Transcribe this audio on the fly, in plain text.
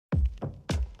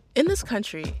In this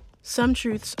country, some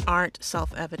truths aren't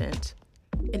self-evident.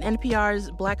 In NPR's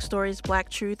Black Stories, Black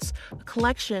Truths, a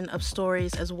collection of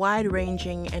stories as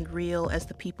wide-ranging and real as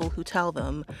the people who tell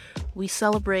them, we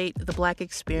celebrate the Black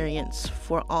experience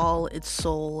for all its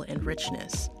soul and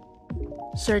richness.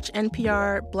 Search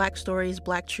NPR Black Stories,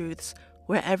 Black Truths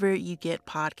wherever you get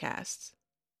podcasts.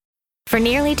 For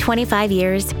nearly 25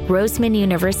 years, Roseman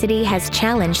University has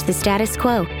challenged the status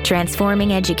quo,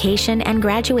 transforming education and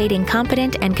graduating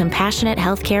competent and compassionate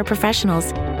healthcare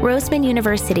professionals. Roseman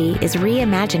University is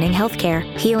reimagining healthcare,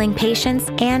 healing patients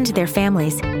and their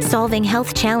families, solving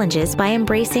health challenges by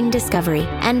embracing discovery,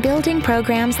 and building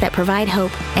programs that provide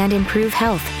hope and improve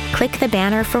health. Click the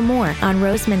banner for more on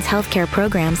Roseman's healthcare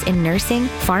programs in nursing,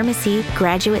 pharmacy,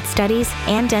 graduate studies,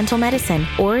 and dental medicine,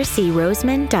 or see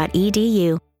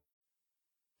roseman.edu.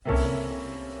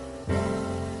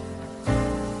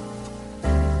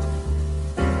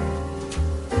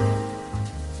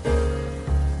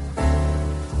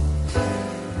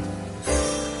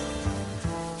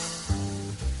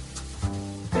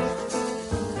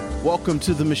 Welcome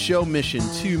to the Michelle Mission,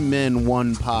 2 Men,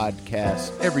 1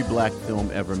 podcast, every black film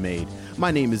ever made.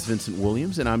 My name is Vincent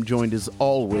Williams, and I'm joined as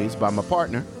always by my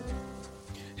partner.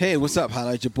 Hey, what's up?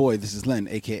 Holla at your boy. This is Len,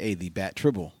 a.k.a. the Bat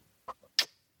Tribble.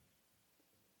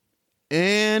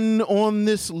 And on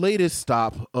this latest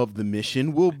stop of the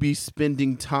mission, we'll be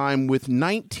spending time with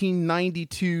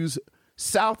 1992's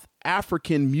South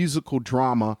African musical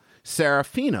drama,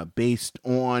 Sarafina, based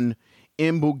on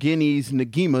Mbugeni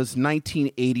Ngima's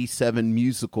 1987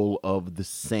 musical of the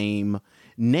same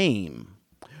name.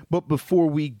 But before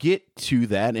we get to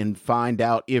that and find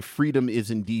out if freedom is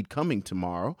indeed coming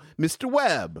tomorrow, Mr.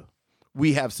 Webb,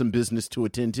 we have some business to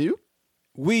attend to.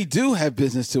 We do have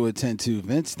business to attend to,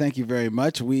 Vince. Thank you very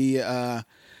much. We are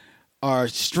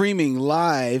streaming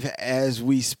live as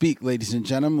we speak, ladies and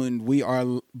gentlemen. We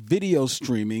are video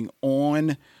streaming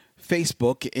on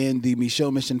Facebook in the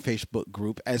Michelle Mission Facebook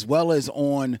group, as well as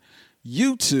on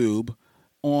YouTube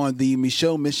on the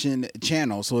Michelle Mission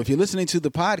channel. So if you're listening to the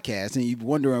podcast and you're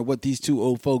wondering what these two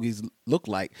old fogies look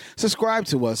like, subscribe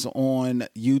to us on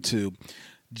YouTube.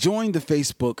 Join the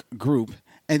Facebook group,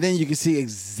 and then you can see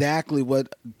exactly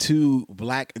what two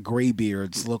black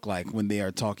graybeards look like when they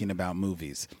are talking about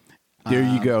movies. There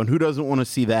you go. And who doesn't want to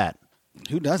see that?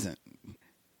 Who doesn't?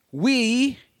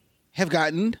 We have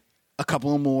gotten a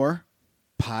couple of more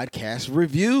podcast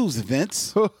reviews,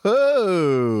 Vince.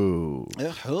 Oh,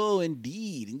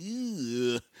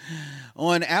 indeed.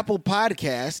 On Apple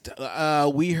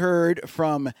Podcast, we heard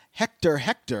from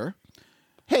Hector.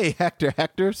 Hey,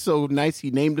 Hector. So nice he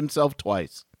named himself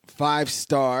twice. 5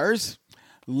 stars.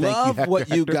 Love what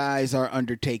you guys are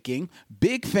undertaking.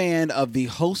 Big fan of the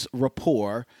host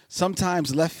rapport,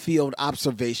 sometimes left field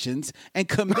observations, and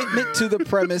commitment to the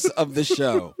premise of the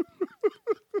show.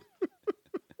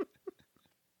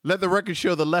 Let the record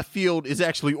show the left field is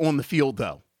actually on the field,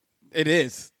 though. It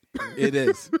is.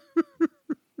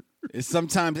 It's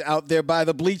sometimes out there by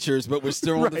the bleachers, but we're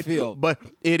still on the field. But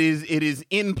it is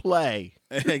in play.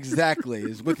 Exactly.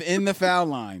 It's within the foul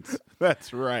lines.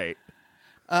 That's right.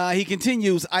 He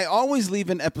continues, I always leave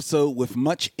an episode with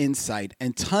much insight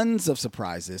and tons of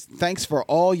surprises. Thanks for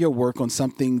all your work on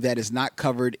something that is not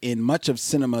covered in much of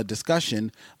cinema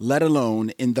discussion, let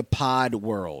alone in the pod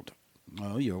world.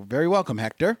 Oh, you're very welcome,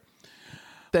 Hector.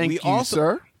 Thank you,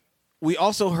 sir. We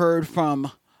also heard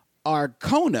from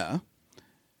Arcona,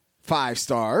 5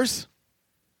 stars.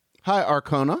 Hi,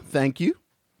 Arcona. Thank you.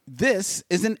 This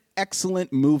is an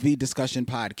excellent movie discussion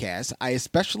podcast. I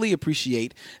especially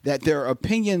appreciate that their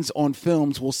opinions on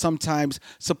films will sometimes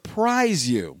surprise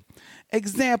you.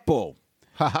 Example.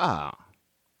 Haha.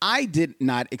 I did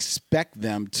not expect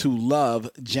them to love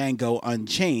Django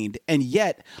Unchained, and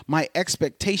yet my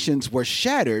expectations were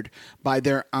shattered by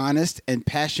their honest and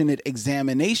passionate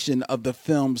examination of the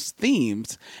film's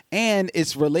themes and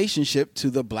its relationship to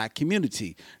the black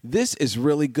community. This is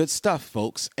really good stuff,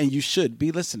 folks, and you should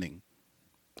be listening.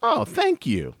 Oh, thank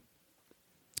you.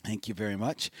 Thank you very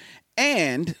much.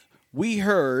 And we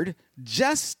heard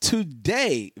just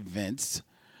today, Vince,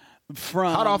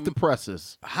 from hot off the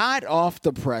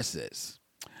presses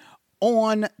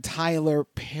on Tyler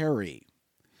Perry.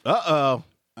 The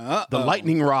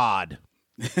lightning rod.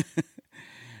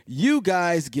 You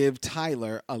guys give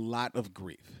Tyler a lot of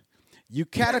grief. You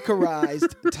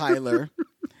categorized Tyler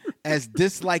as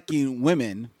disliking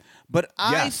women, but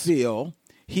I feel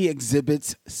he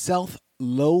exhibits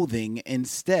self-loathing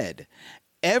instead.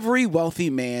 Every wealthy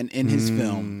man in his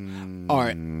film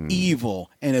are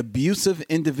evil and abusive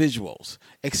individuals,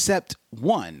 except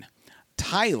one,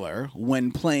 Tyler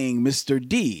when playing Mr.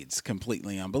 Deeds.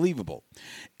 Completely unbelievable.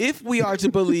 If we are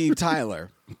to believe Tyler,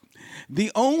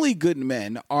 the only good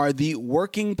men are the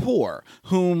working poor,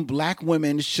 whom black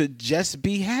women should just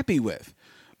be happy with.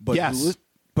 But Yes.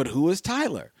 who is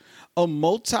Tyler? A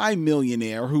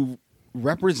multi-millionaire who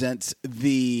represents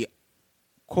the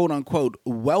quote-unquote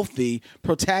wealthy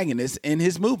protagonist in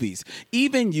his movies,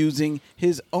 even using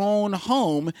his own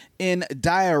home in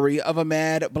Diary of a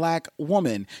Mad Black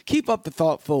Woman. Keep up the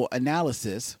thoughtful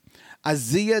analysis.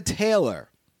 Isaiah Taylor.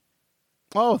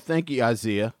 Oh, thank you,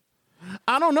 Isaiah.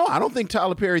 I don't know. I don't think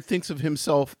Tyler Perry thinks of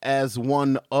himself as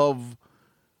one of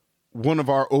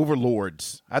our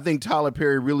overlords. I think Tyler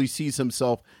Perry really sees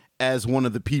himself as one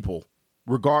of the people,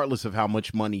 regardless of how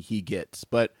much money he gets.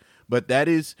 But that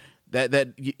is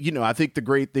that you know, I think the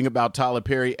great thing about Tyler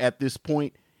Perry at this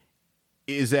point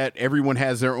is that everyone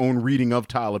has their own reading of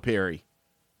Tyler Perry.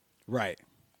 Right.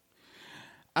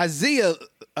 Isaiah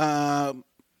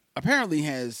apparently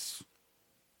has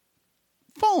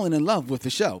fallen in love with the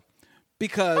show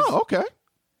because okay.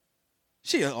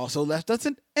 she also left us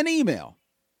an email.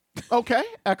 Okay,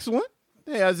 excellent.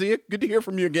 Hey, Isaiah, good to hear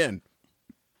from you again.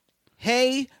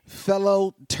 Hey,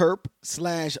 fellow Terp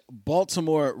 /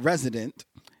 Baltimore resident.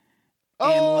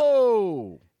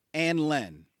 Oh, and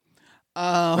Len.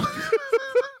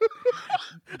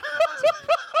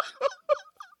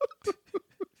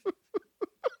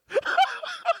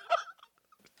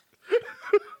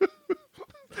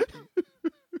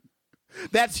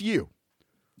 That's you.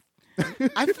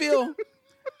 I feel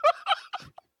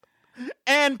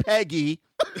and Peggy.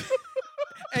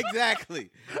 Exactly.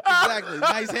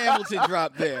 Nice Hamilton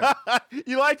drop there.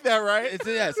 You like that, right? It's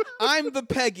a yes. I'm the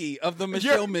Peggy of the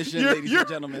Michelle Mission, ladies and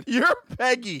gentlemen. You're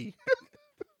Peggy.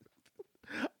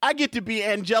 I get to be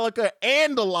Angelica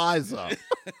and Eliza.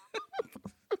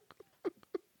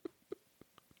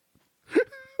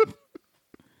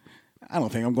 I don't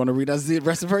think I'm going to read the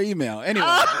rest of her email. Anyway.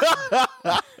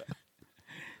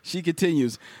 She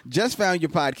continues, just found your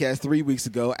podcast 3 weeks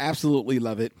ago. Absolutely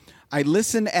love it. I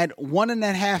listen at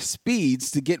 1.5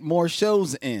 speeds to get more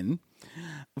shows in.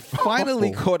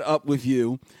 Finally caught up with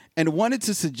you and wanted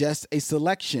to suggest a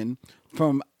selection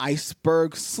from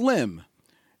Iceberg Slim,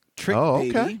 Trick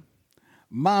Baby,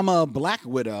 Mama Black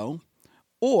Widow,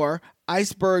 or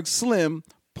Iceberg Slim,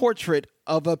 Portrait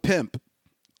of a Pimp.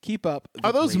 Keep up.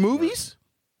 Are those movies?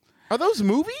 Are those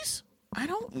movies? I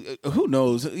don't. Who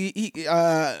knows?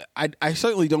 I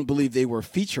certainly don't believe they were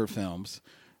feature films,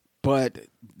 but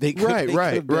they could.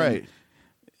 Right.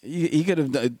 He could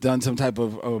have done some type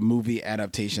of a movie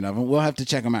adaptation of them. We'll have to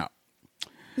check them out.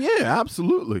 Yeah,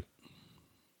 absolutely.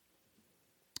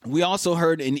 We also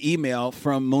heard an email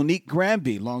from Monique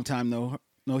Granby. Long time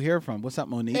no hear from. What's up,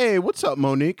 Monique? Hey, what's up,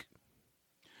 Monique?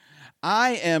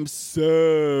 I am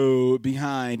so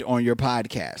behind on your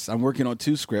podcast. I'm working on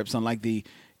 2 scripts, unlike the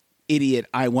idiot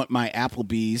I want my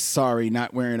Applebee's, sorry,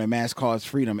 not wearing a mask cause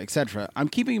freedom, etc. I'm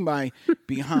keeping my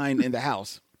behind in the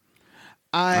house.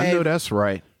 I know that's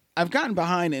right. I've gotten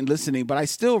behind in listening, but I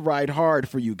still ride hard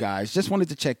for you guys. Just wanted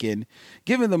to check in.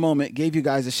 Given the moment, gave you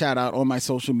guys a shout out on my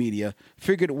social media.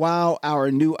 Figured while our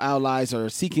new allies are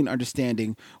seeking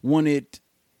understanding, wanted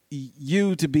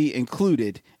you to be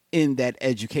included in that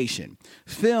education.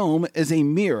 Film is a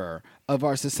mirror of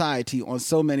our society on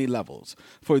so many levels.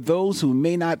 For those who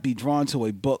may not be drawn to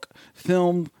a book,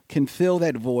 film can fill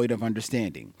that void of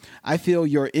understanding. I feel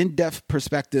your in-depth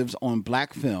perspectives on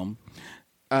black film,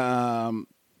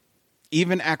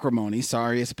 even Acrimony,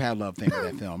 sorry, it's a Pat Love thing with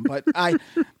that film, but I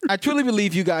truly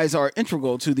believe you guys are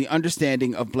integral to the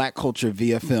understanding of black culture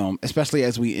via film, especially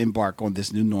as we embark on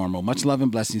this new normal. Much love and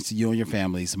blessings to you and your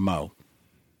families, Mo.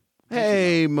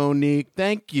 Hey, Monique.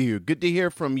 Thank you. Good to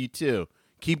hear from you, too.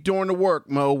 Keep doing the work,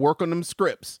 Mo. Work on them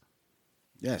scripts.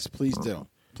 Yes, please do.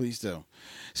 Please do.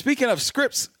 Speaking of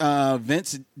scripts,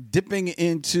 Vince, dipping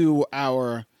into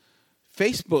our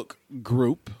Facebook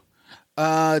group,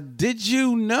 did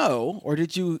you know or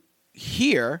did you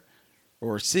hear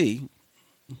or see,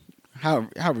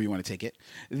 however you want to take it,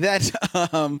 that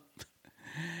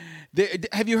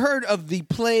have you heard of the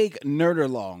Plague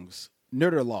Nerderlogs,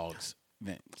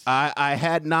 Vince? I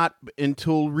had not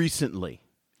until recently.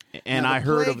 And I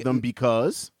heard of them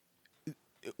because...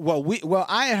 Well,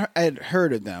 I had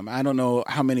heard of them. I don't know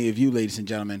how many of you, ladies and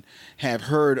gentlemen, have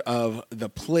heard of the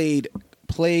Plague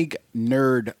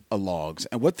Nerdalogs.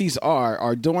 And what these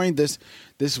are during this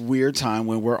weird time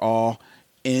when we're all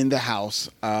in the house,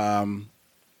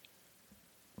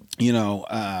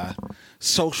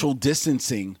 social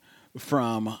distancing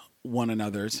from one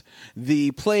another's.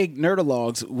 The Plague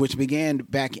Nerdalogs, which began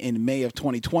back in May of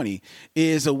 2020,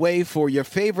 is a way for your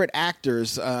favorite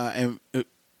actors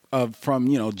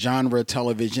from genre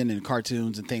television and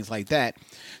cartoons and things like that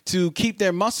to keep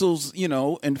their muscles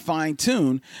and fine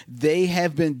tune. They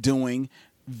have been doing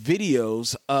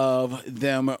videos of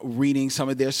them reading some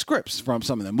of their scripts from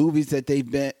some of the movies that they've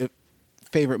been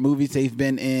favorite movies they've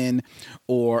been in,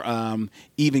 or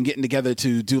even getting together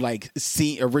to do like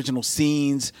original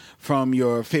scenes from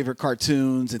your favorite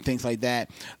cartoons and things like that.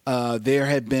 There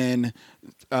have been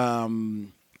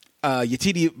Yetide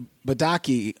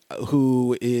Badaki,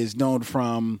 who is known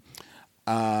from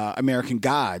American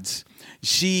Gods.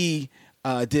 She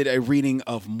did a reading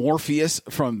of Morpheus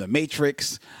from The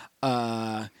Matrix.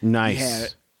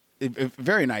 Nice.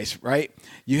 Very nice, right?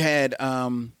 You had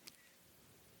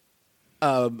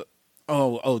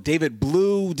David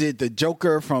Blue did the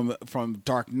Joker from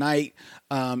Dark Knight.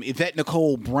 Yvette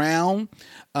Nicole Brown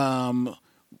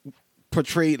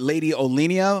portrayed Lady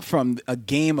Olenna from A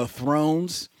Game of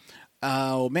Thrones.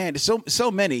 Oh man, there's so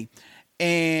many.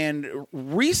 And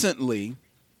recently,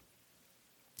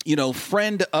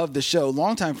 friend of the show,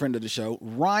 longtime friend of the show,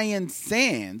 Ryan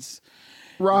Sands.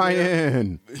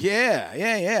 Ryan.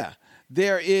 Yeah.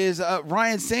 There is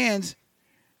Ryan Sands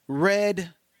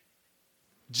read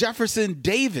Jefferson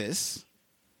Davis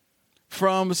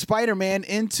from Spider-Man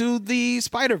Into the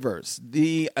Spider-Verse,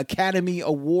 the Academy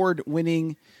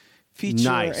Award-winning feature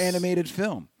animated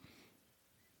film.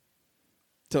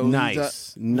 So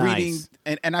nice. Reading,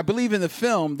 and I believe in the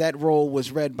film that role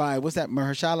was read by, was that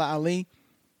Mahershala Ali?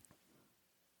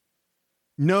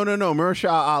 No.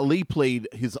 Mahershala Ali played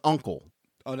his uncle.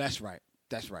 Oh, that's right.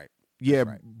 Yeah,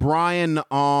 right. Brian.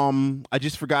 I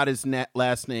just forgot his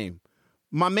last name.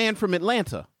 My man from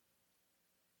Atlanta.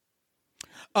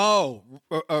 Oh,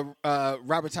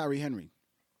 Robert Tyree Henry.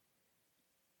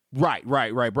 Right.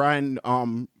 Brian.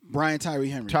 Brian Tyree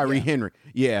Henry. Henry.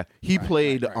 Yeah, he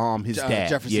played his dad.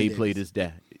 Jefferson He Davis. played his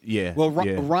dad. Yeah. Well,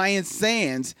 yeah. Ryan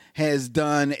Sands has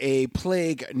done a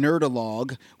Plague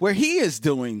Nerdalogue where he is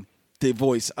doing the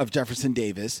voice of Jefferson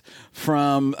Davis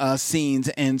from scenes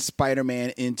in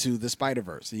Spider-Man Into the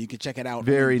Spider-Verse. And you can check it out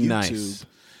Very on YouTube. nice.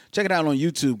 Check it out on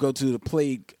YouTube. Go to the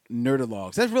Plague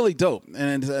Nerdalogs. That's really dope.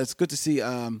 And it's good to see.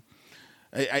 I'll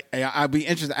be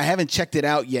interested. I haven't checked it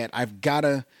out yet. I've got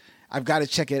to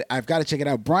check it. I've got to check it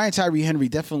out. Brian Tyree Henry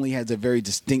definitely has a very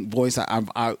distinct voice.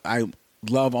 I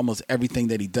love almost everything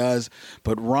that he does.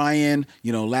 But Ryan,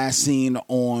 last seen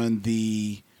on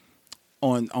the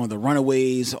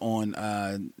Runaways on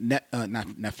not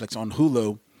Netflix, on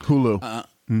Hulu.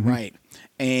 Right.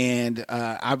 And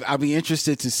I'll be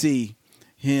interested to see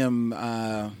him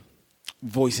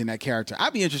voicing that character.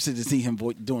 I'd be interested to see him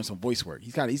doing some voice work.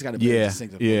 He's got a very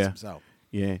distinctive voice himself.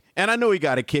 Yeah, and I know he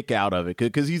got a kick out of it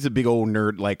because he's a big old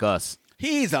nerd like us.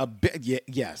 He's a big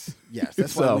yes.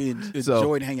 That's why we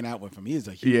enjoyed hanging out with him. He is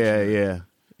a huge nerd.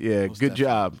 Yeah. Good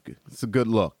job. It's a good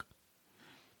look.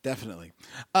 Definitely.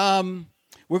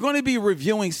 We're going to be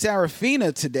reviewing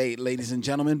Sarafina today, ladies and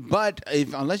gentlemen. But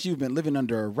unless you've been living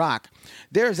under a rock,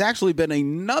 there's actually been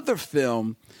another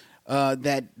film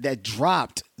that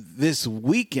dropped this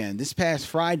weekend, this past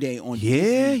Friday on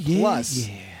Disney Plus.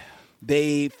 Yeah.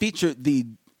 They featured the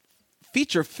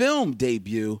feature film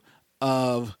debut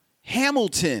of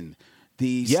Hamilton,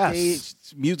 the stage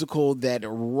musical that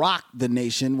rocked the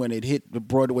nation when it hit the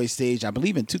Broadway stage, I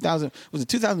believe in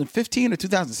 2015 or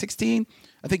 2016?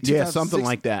 I think 2016. Something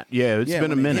like that. Yeah, it's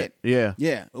been a minute. Yeah.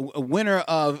 A winner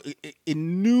of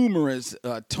innumerous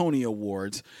Tony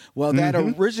Awards. Well, that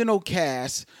original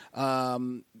cast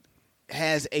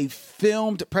has a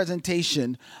filmed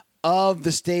presentation of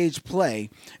the stage play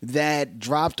that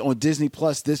dropped on Disney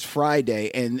Plus this Friday,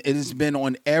 and it has been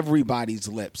on everybody's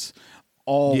lips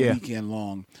all weekend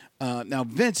long. Now,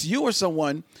 Vince, you are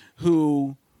someone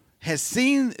who has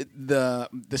seen the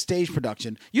stage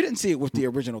production. You didn't see it with the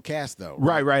original cast, though.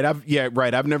 Right.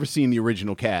 I've never seen the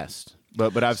original cast,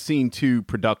 but I've seen 2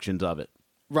 productions of it.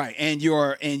 Right, and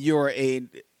you're a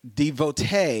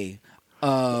devotee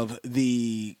of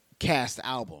the cast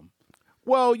album.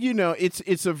 Well,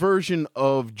 it's a version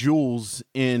of Jules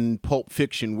in Pulp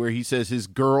Fiction where he says his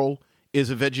girl is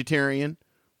a vegetarian,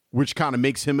 which kind of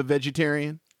makes him a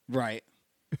vegetarian. Right.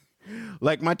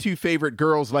 Like my 2 favorite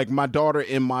girls, like my daughter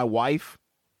and my wife,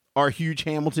 are huge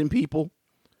Hamilton people.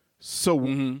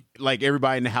 So, like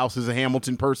everybody in the house is a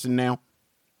Hamilton person now.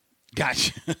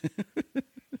 Gotcha.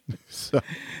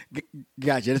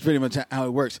 Gotcha. That's pretty much how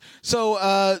it works.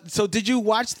 So did you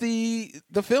watch the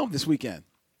film this weekend?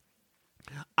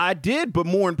 I did, but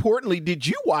more importantly, did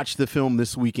you watch the film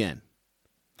this weekend?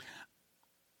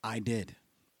 I did.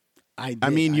 I did. I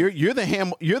mean, you're the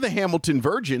Hamilton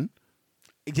virgin.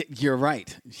 You're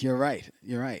right.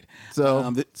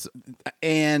 So,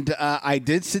 I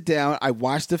did sit down. I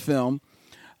watched the film.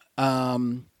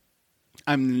 I'm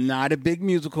not a big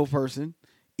musical person.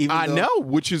 I know,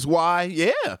 which is why,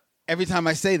 yeah. Every time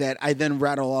I say that, I then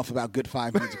rattle off about good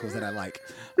 5 musicals that I like.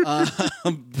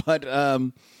 But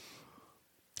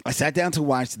I sat down to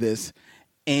watch this,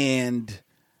 and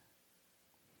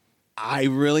I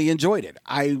really enjoyed it.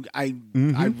 I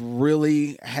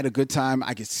really had a good time.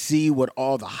 I could see what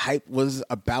all the hype was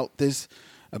about this,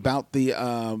 about the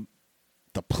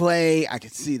play. I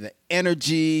could see the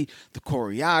energy, the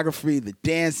choreography, the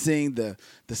dancing, the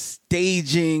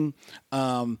staging,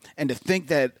 and to think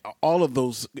that all of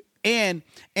those and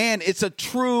it's a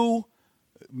true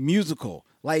musical.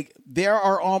 Like there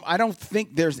are, I don't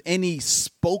think there's any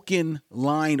spoken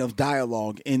line of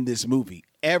dialogue in this movie.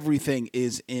 Everything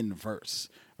is in verse,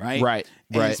 right? Right.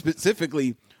 And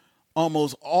specifically,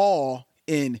 almost all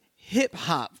in hip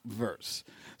hop verse.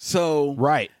 So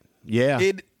right, yeah.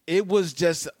 It was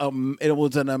just it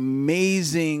was an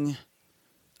amazing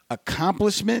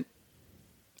accomplishment,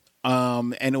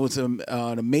 and it was an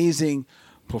amazing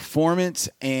performance,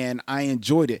 and I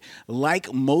enjoyed it.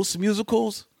 Like most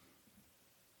musicals,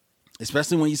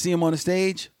 especially when you see them on the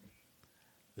stage,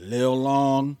 little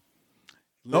long.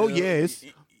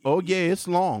 It's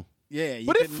long. Yeah,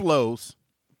 but it flows.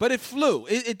 But it flew.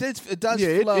 It does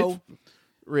flow.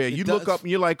 You look up and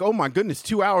you're like, oh my goodness,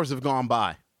 2 hours have gone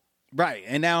by. Right,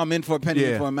 and now I'm in for a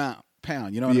penny for a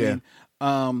pound. You know what I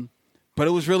mean? But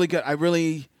it was really good. I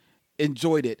really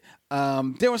enjoyed it.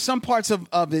 There were some parts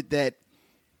of it that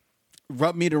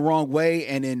rubbed me the wrong way,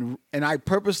 and I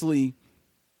purposely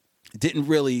didn't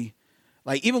really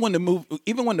like. Even when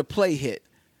the play hit,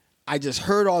 I just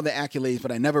heard all the accolades,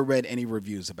 but I never read any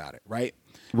reviews about it. Right.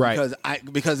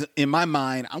 Because in my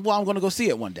mind, I'm going to go see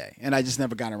it one day, and I just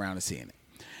never got around to seeing it.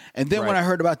 And then when I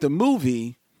heard about the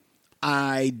movie,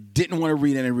 I didn't want to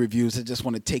read any reviews. I just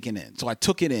want to take it in. So I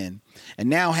took it in.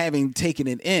 And now having taken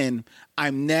it in,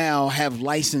 I now have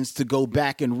license to go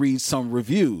back and read some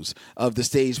reviews of the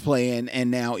stage play and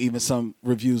now even some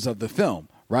reviews of the film,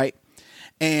 right?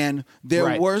 And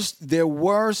there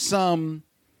were some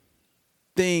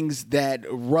things that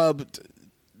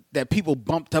people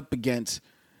bumped up against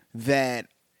that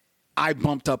I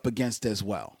bumped up against as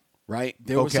well, right?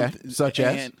 There was such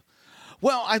as?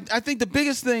 Well, I think the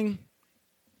biggest thing,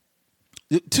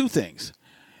 two things.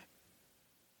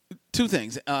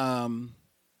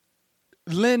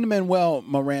 Lin-Manuel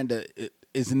Miranda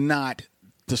is not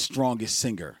the strongest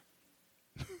singer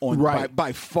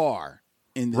by far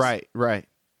in this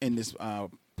in this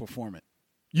performance.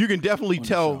 You can definitely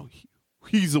tell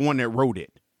he's the one that wrote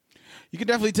it. You can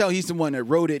definitely tell he's the one that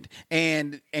wrote it,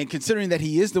 and considering that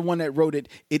he is the one that wrote it,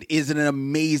 it is an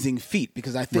amazing feat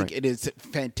because I think it is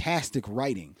fantastic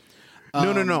writing.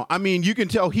 No. I mean, you can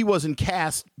tell he wasn't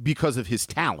cast because of his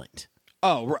talent.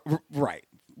 Oh, right.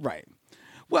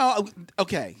 Well,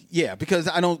 okay, yeah, because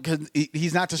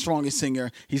he's not the strongest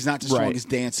singer, he's not the strongest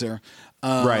dancer,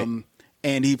 and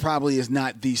he probably is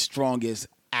not the strongest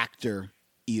actor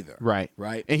either. Right.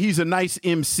 And he's a nice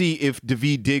MC if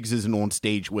Daveed Diggs isn't on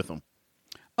stage with him.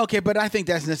 Okay, but I think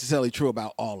that's necessarily true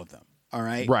about all of them. All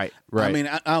right. Right. I mean,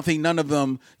 I don't think none of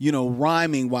them,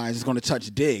 rhyming wise, is going to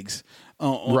touch Diggs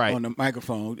on the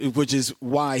microphone, which is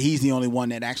why he's the only one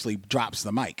that actually drops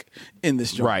the mic in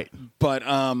this joint. Right. But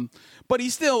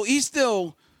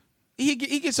he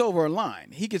gets over a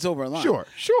line. He gets over a line. Sure.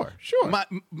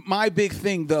 My big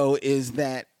thing though is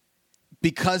that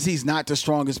because he's not the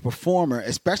strongest performer,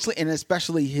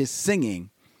 especially his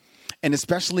singing, and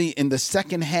especially in the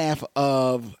second half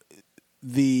of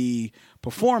the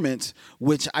performance,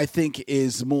 which I think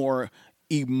is more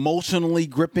emotionally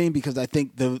gripping because I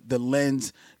think the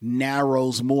lens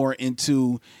narrows more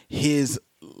into his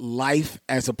life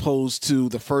as opposed to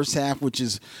the first half, which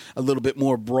is a little bit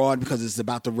more broad because it's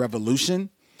about the revolution.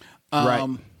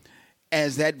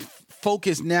 As that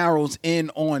focus narrows in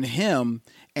on him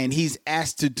and he's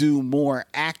asked to do more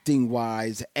acting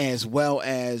wise as well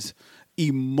as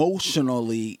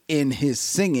emotionally in his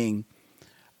singing,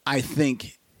 I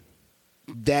think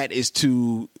that is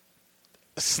to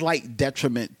a slight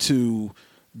detriment to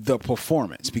the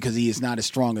performance because he is not as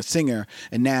strong a singer.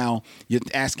 And now you're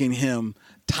asking him,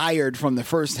 tired from the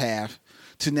first half,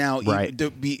 to now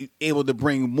to be able to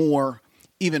bring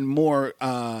even more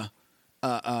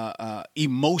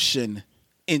emotion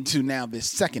into now this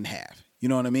second half. You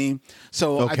know what I mean?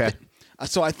 So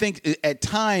So I think at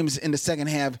times in the second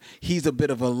half he's a bit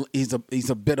of a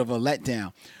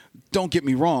letdown. Don't get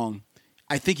me wrong.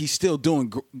 I think he's still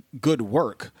doing good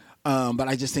work. But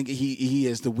I just think he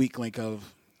is the weak link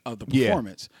of the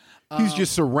performance. He's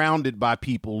just surrounded by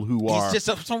people who are just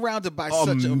surrounded by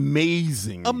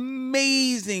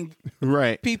amazing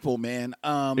right people, man.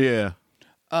 But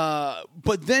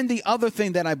then the other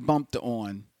thing that I bumped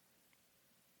on,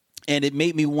 and it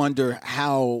made me wonder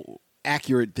how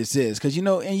accurate this is, because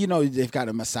they've got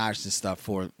to massage this stuff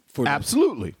for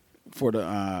absolutely for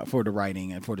the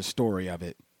writing and for the story of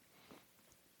it,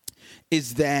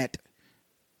 is that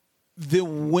the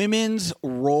women's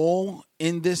role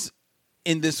in this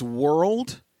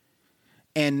world,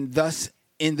 and thus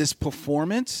in this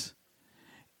performance,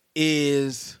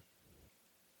 is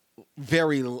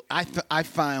very, I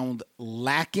found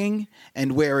lacking,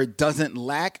 and where it doesn't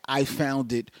lack, I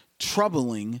found it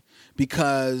troubling,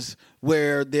 because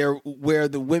where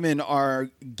the women are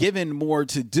given more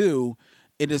to do,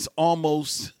 it is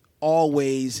almost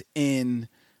always in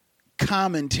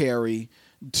commentary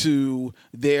to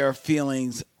their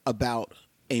feelings about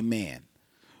a man,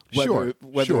 whether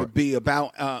it be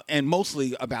about and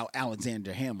mostly about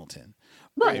Alexander Hamilton,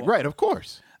 right, of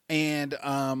course, and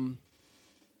I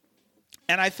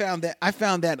found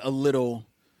that a little.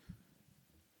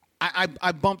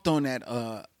 I bumped on that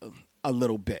a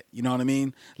little bit. You know what I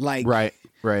mean? Like right.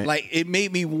 Like it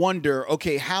made me wonder.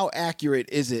 Okay, how accurate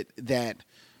is it that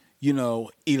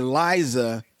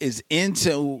Eliza is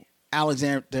into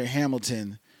Alexander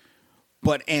Hamilton,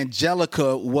 but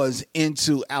Angelica was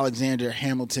into Alexander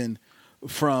Hamilton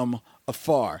from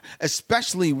afar,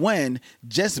 especially when,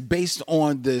 just based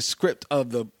on the script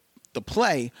of the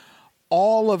play,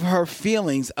 all of her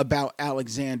feelings about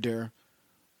Alexander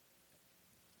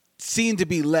seem to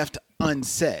be left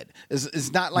unsaid.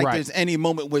 It's not like there's any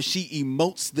moment where she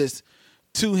emotes this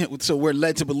to him, so we're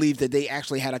led to believe that they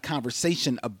actually had a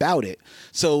conversation about it.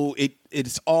 So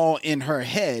it's all in her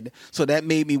head. So that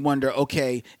made me wonder,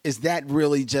 okay, is that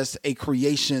really just a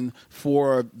creation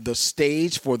for the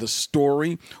stage, for the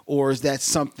story, or is that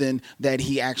something that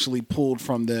he actually pulled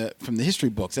from the history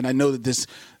books? And I know that this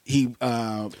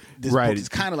book is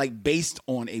kind of like based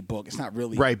on a book. It's not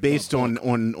really based on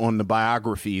the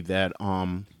biography that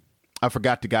I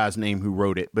forgot the guy's name who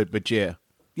wrote it, but yeah.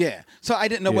 Yeah, so I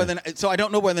didn't know I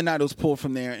don't know whether or not it was pulled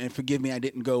from there. And forgive me, I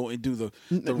didn't go and do the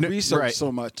research so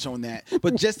much on that.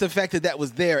 But just the fact that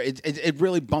was there, it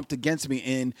really bumped against me,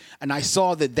 and I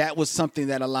saw that was something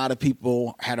that a lot of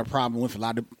people had a problem with.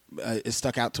 It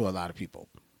stuck out to a lot of people.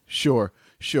 Sure.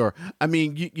 I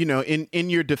mean, in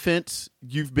your defense,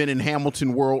 you've been in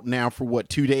Hamilton World now for what,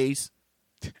 2 days?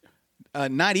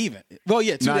 Not even. Well,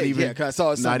 yeah, 2 days. Even, yeah, 'cause I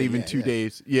saw it Sunday. Not even 2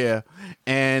 days. Yeah,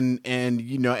 and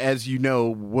as you know,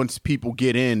 once people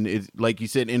get in, it's like you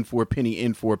said, in for a penny,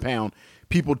 in for a pound.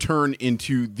 People turn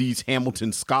into these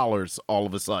Hamilton scholars all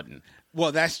of a sudden.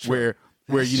 Well, that's true.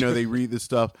 Where they read the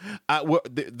stuff.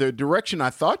 The direction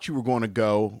I thought you were going to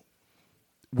go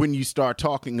when you start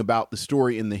talking about the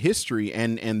story and the history,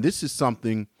 and this is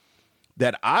something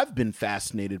that I've been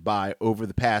fascinated by over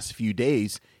the past few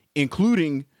days,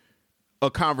 including a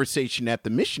conversation that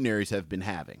the missionaries have been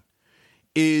having,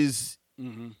 is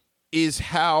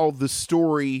how the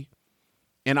story,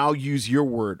 and I'll use your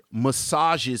word,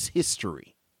 massages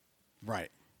history.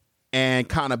 Right. And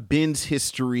kind of bends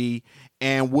history,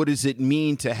 and what does it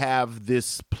mean to have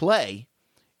this play,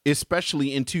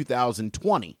 especially in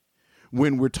 2020,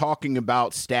 when we're talking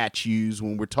about statues,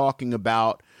 when we're talking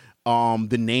about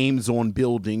the names on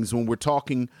buildings, when we're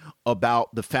talking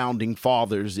about the founding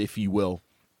fathers, if you will.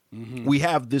 Mm-hmm. We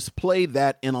have this play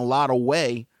that in a lot of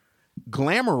way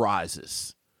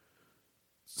glamorizes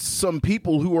some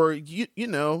people who are,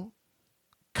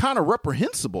 kind of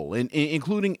reprehensible,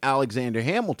 including Alexander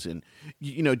Hamilton.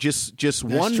 Just That's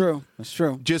one. True. That's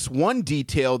true. Just one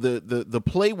detail. The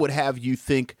play would have you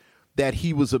think that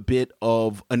he was a bit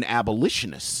of an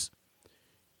abolitionist,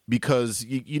 because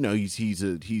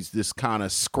he's this kind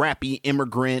of scrappy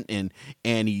immigrant,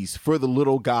 and he's for the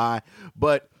little guy,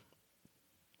 but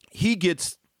he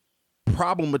gets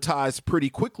problematized pretty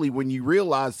quickly when you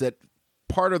realize that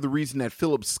part of the reason that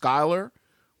Philip Schuyler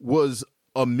was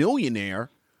a millionaire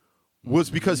was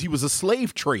because he was a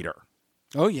slave trader.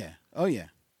 Oh yeah.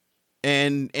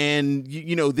 And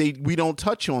we don't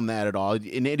touch on that at all.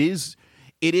 And it is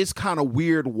kind of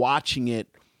weird watching it.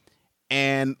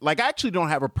 And I actually don't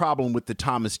have a problem with the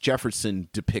Thomas Jefferson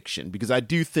depiction, because I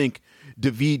do think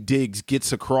Daveed Diggs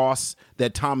gets across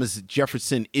that Thomas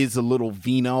Jefferson is a little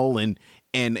venal and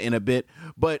a bit.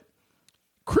 But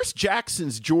Chris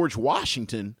Jackson's George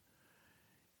Washington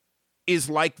is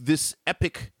like this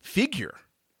epic figure.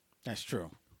 That's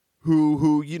true.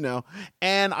 Who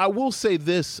and I will say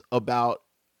this about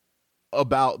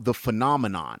about the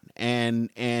phenomenon,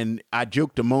 and I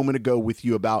joked a moment ago with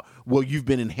you about, well, you've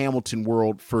been in Hamilton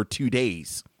World for 2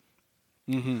 days.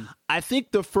 Mm-hmm. I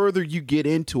think the further you get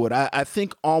into it, I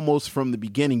think almost from the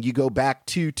beginning, you go back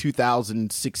to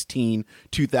 2016,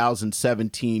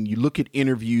 2017, you look at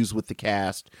interviews with the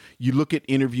cast, you look at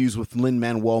interviews with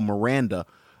Lin-Manuel Miranda,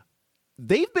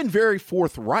 they've been very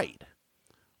forthright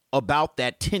about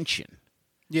that tension.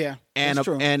 Yeah, and that's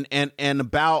true. and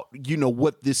about, you know,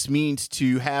 what this means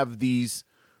to have these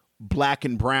black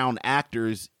and brown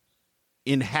actors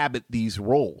inhabit these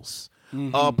roles.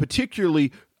 Mm-hmm.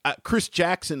 Particularly Chris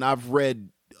Jackson. I've read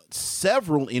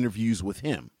several interviews with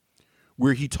him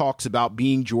where he talks about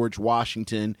being George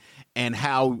Washington and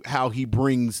how he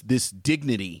brings this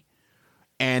dignity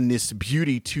and this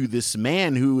beauty to this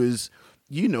man who is,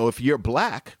 you know, if you're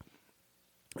black,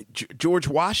 George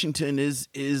Washington is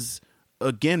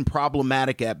again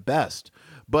problematic at best.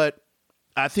 But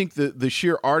I think the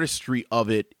sheer artistry of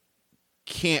it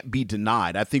can't be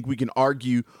denied. I think we can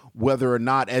argue whether or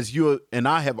not, as you and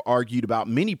I have argued about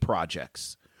many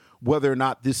projects, whether or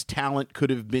not this talent could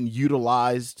have been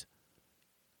utilized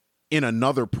in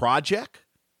another project.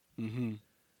 Mm-hmm.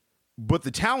 But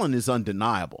the talent is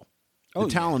undeniable. The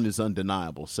talent is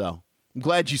undeniable. So I'm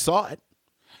glad you saw it.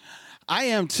 I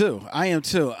am too.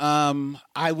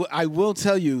 I will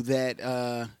tell you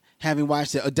that having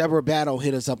watched it, Deborah Battle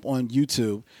hit us up on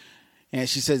YouTube, and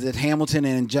she says that Hamilton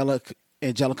and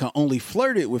Angelica only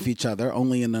flirted with each other,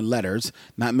 only in the letters.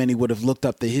 Not many would have looked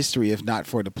up the history if not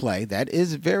for the play. That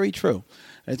is very true.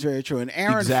 That's very true. And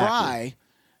Aaron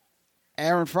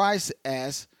Fry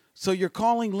asks, so you're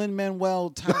calling Lin-Manuel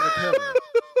Tyler Perry?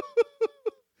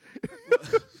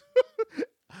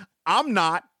 I'm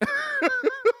not.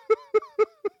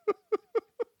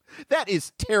 That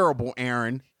is terrible,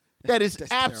 Aaron. That is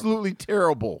absolutely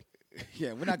terrible.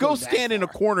 Yeah, we're not Go going stand in a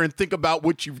corner and think about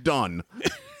what you've done.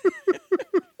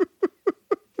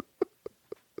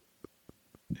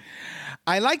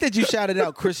 I like that you shouted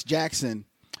out Chris Jackson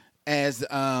as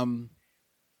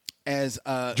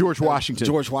George Washington.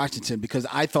 George Washington, because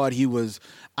I thought he was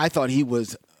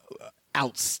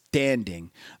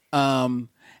outstanding. And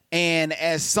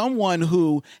as someone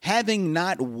who, having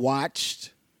not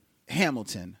watched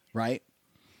Hamilton, right?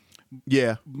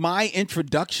 Yeah. My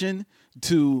introduction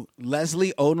to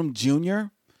Leslie Odom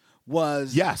Jr.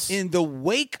 was in the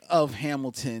wake of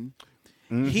Hamilton.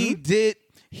 Mm-hmm.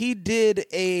 He did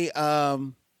a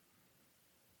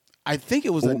I think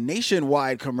it was a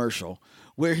Nationwide commercial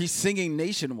where he's singing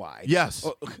Nationwide. Yes.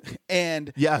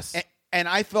 And yes. And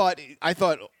I thought,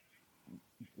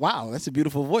 wow, that's a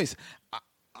beautiful voice.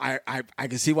 I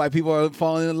can see why people are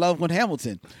falling in love with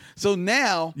Hamilton. So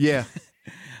now, yeah.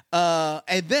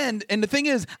 And the thing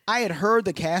is, I had heard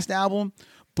the cast album,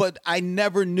 but I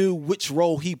never knew which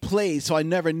role he played, so I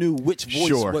never knew which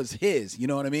voice was his. You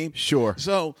know what I mean? Sure.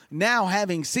 So now,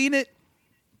 having seen it,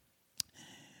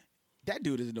 that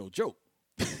dude is no joke.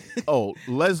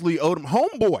 Leslie Odom,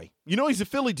 homeboy. You know he's a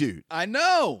Philly dude. I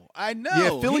know.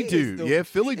 Yeah, Philly dude.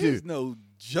 Philly dude. He's no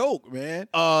joke, man.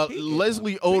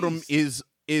 Leslie Odom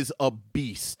is a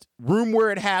beast. Room Where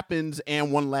It Happens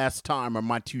and One Last Time are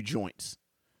my two joints.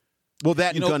 Well,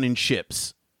 that and Gun and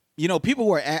Ships. You know, people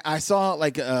were. I saw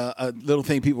like a little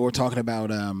thing. People were talking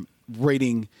about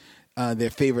rating their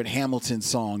favorite Hamilton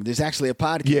song. There's actually a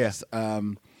podcast.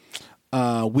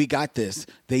 Yeah. We Got This.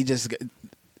 They just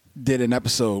did an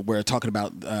episode where talking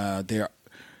about they're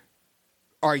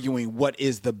arguing what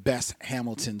is the best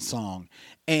Hamilton song.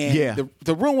 And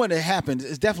the Room When It Happens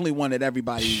is definitely one that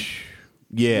everybody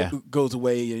goes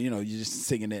away. You know, you're just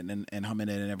singing it and humming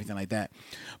it and everything like that.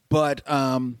 But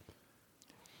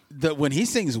when he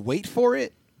sings "Wait for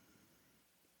It,"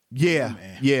 yeah,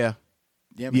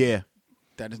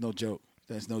 that is no joke.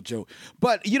 That's no joke.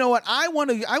 But you know what? I want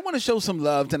to show some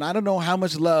love, and I don't know how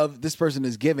much love this person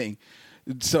is giving,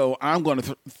 so I'm going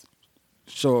to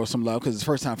show some love because it's the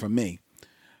first time for me.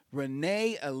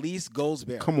 Renee Elise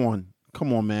Goldsberry. Come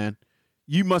on, man.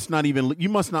 You must not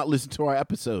listen to our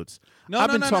episodes.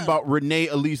 I've been talking about Renee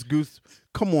Elise Goose.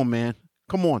 Come on, man.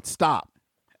 Come on. Stop.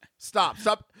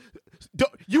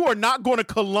 You are not going to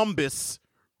Columbus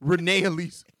Renee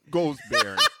Elise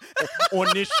Goldsberry on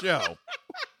this show.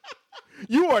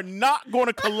 You are not going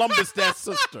to Columbus that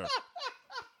sister.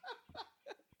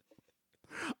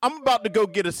 I'm about to go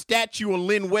get a statue of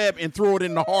Lynn Webb and throw it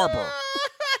in the harbor.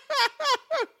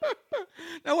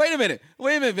 Now, wait a minute,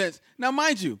 Vince. Now,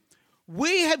 mind you,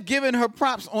 we have given her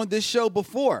props on this show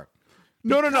before.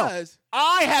 No.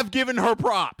 I have given her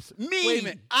props. Me. Wait a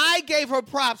minute. I gave her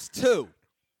props too.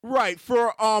 Right,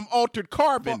 for Altered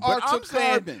Carbon. For Altered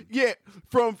Carbon. Yeah,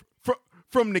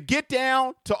 from the Get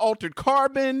Down to Altered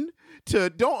Carbon to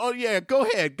don't. Oh yeah, go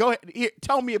ahead. Here,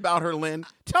 tell me about her, Lynn.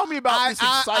 Tell me about this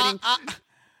exciting.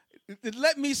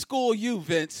 Let me school you,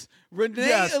 Vince.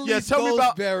 Renee Elise tell me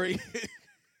about. Goldsberry.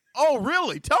 Oh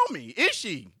really? Tell me. Is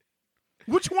she?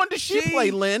 Which one does she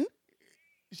play, Lynn?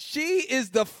 She is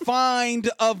the find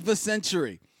of the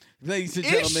century, ladies and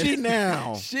gentlemen. Is she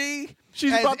now?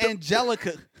 She's about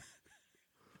Angelica.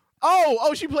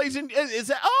 Oh, she plays in. Is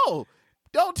that? Oh,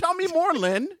 don't tell me more,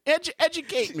 Lynn.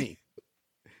 Educate me.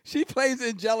 She plays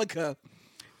Angelica.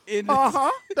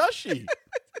 Does she?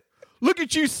 Look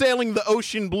at you sailing the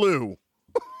ocean blue.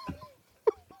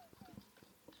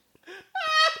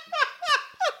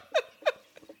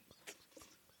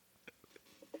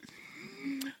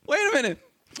 Wait a minute.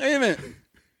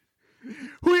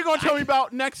 Who are you going to tell me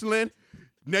about next, Lynn?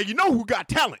 Now, you know who got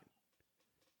talent.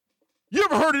 You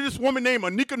ever heard of this woman named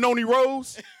Anika Noni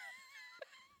Rose?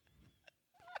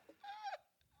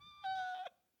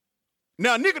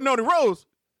 Now, Anika Noni Rose,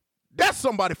 that's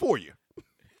somebody for you.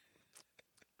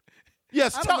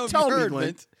 Yes, tell me, Lynn.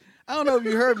 Vince. I don't know if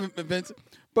you heard, Vince,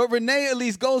 but Renee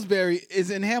Elise Goldsberry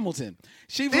is in Hamilton.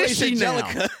 She plays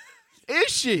Angelica.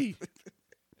 Is she?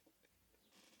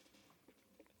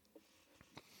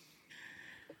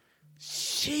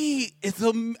 She is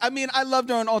I mean, I loved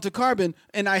her on Altered Carbon,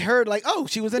 and I heard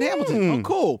she was in Hamilton. Oh,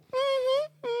 cool.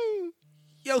 Mm-hmm.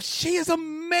 Yo, she is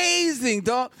amazing,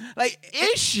 dog.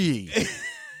 Is she?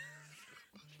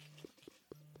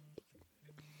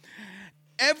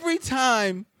 Every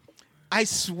time, I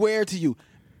swear to you,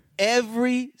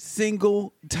 every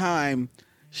single time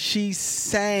she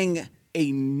sang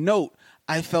a note,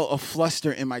 I felt a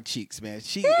fluster in my cheeks, man.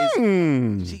 She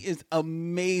is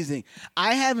amazing.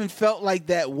 I haven't felt like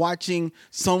that watching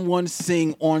someone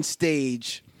sing on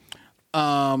stage.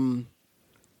 Oh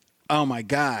my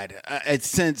God! It's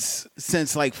since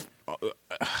I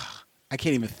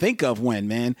can't even think of when,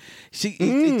 man.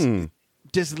 It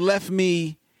just left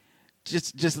me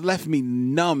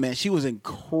numb, man. She was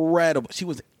incredible. She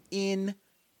was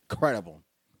incredible.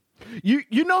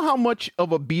 You know how much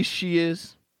of a beast she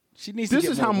is? She needs to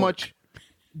get more work.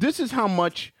 This is how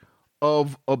much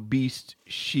of a beast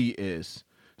she is.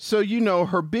 So,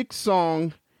 her big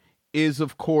song is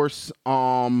of course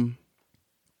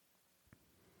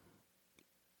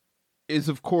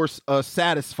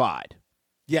Satisfied.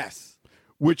 Yes.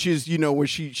 Which is, where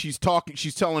she's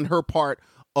telling her part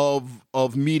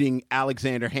of meeting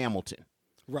Alexander Hamilton.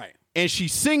 Right. And she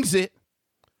sings it,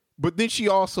 but then she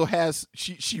also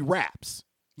she raps.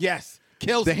 Yes.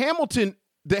 Kills the Hamilton.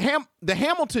 The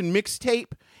Hamilton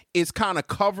mixtape is kind of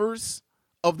covers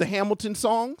of the Hamilton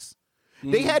songs.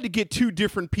 They had to get two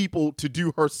different people to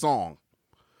do her song.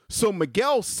 So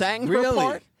Miguel sang her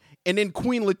part, and then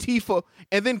Queen Latifah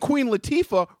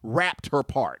rapped her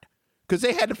part because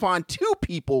they had to find two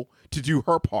people to do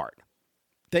her part.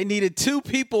 They needed two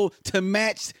people to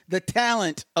match the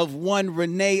talent of one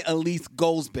Renee Elise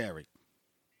Goldsberry.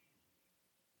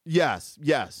 Yes,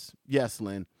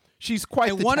 Lynn. She's quite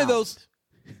the one talent. Of those.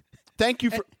 Thank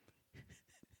you for.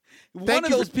 Thank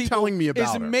you for telling me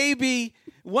about her.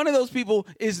 One of those people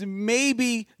is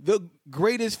maybe the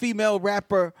greatest female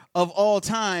rapper of all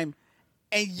time,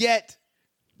 and yet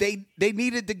they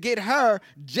needed to get her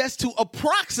just to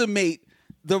approximate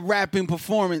the rapping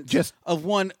performance of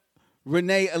one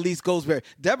Renee Elise Goldsberry.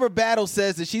 Deborah Battle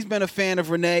says that she's been a fan of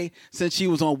Renee since she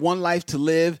was on One Life to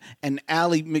Live and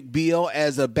Ally McBeal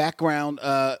as a background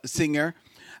singer.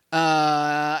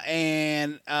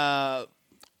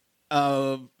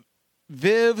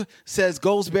 Viv says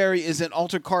Goldsberry is in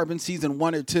Altered Carbon season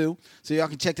 1 or 2, so y'all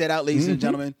can check that out, ladies and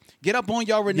gentlemen. Get up on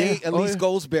y'all Renee Elise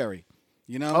Goldsberry,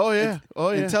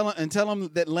 and tell them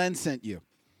that Len sent you.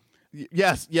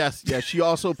 Yes. She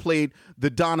also played the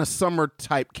Donna Summer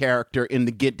type character in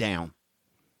the Get Down.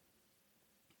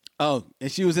 Oh,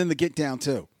 and she was in the Get Down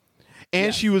too.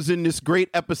 And she was in this great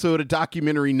episode of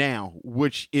Documentary Now,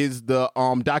 which is the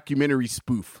documentary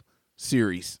spoof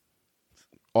series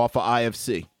off of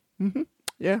IFC. Mm-hmm.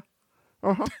 Yeah.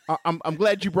 Uh-huh. I'm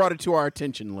glad you brought it to our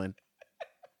attention, Lynn.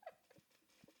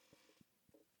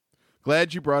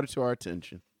 Glad you brought it to our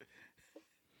attention.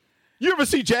 You ever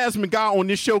see Jasmine Guy on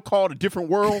this show called A Different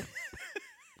World?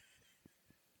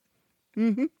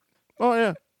 Mm-hmm. Oh,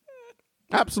 yeah.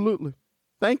 Absolutely.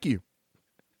 Thank you.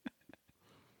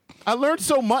 I learned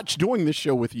so much doing this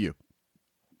show with you.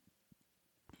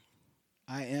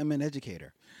 I am an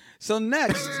educator. So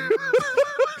next...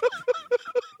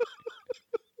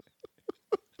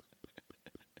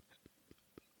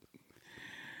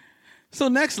 So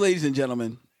next, ladies and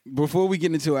gentlemen, before we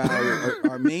get into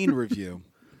our main review,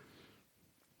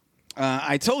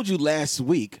 I told you last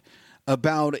week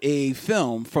about a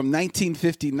film from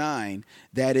 1959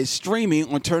 that is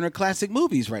streaming on Turner Classic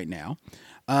Movies right now.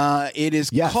 It is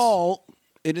called.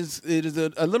 It is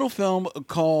a little film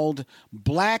called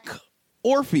Black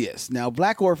Orpheus. Now,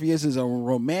 Black Orpheus is a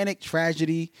romantic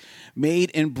tragedy made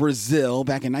in Brazil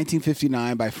back in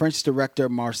 1959 by French director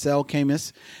Marcel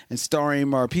Camus and starring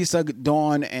Marpisa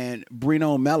Dawn and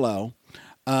Bruno Mello.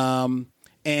 And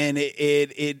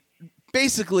it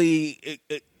basically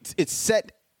it's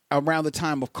set around the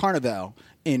time of Carnival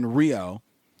in Rio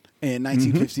in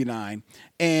 1959,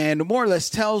 and more or less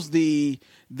retells the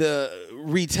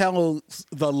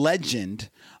legend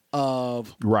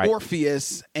of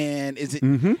Orpheus. And is it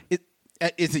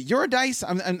Eurydice?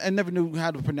 I never knew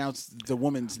how to pronounce the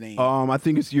woman's name. I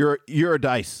think it's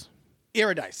Eurydice.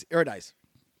 Eurydice.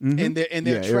 And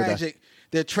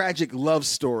their tragic love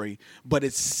story, but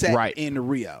it's set in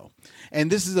Rio.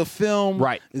 And this is a film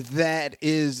that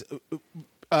is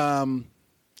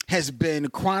has been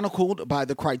chronicled by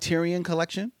the Criterion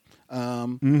Collection.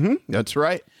 That's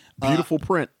right. Beautiful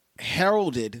print.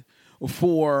 Heralded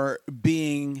for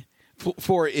being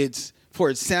for its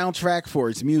soundtrack, for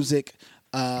its music.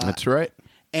 That's right.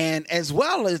 And as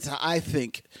well as, I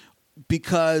think,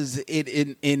 because it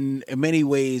in many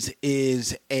ways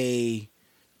is a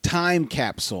time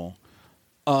capsule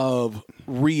of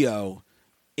Rio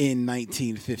in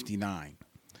 1959.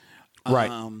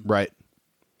 Right.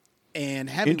 And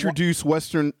introduce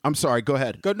Western. I'm sorry. Go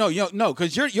ahead. No,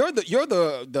 because you're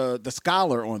the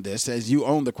scholar on this, as you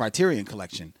own the Criterion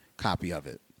Collection copy of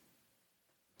it.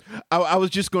 I was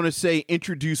just going to say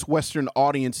introduce Western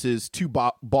audiences to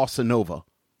bossa nova,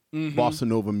 bossa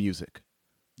nova music.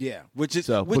 Yeah, which is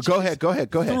but go ahead.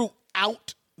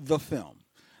 Throughout the film,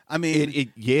 I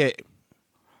mean,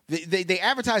 They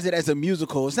advertise it as a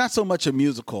musical. It's not so much a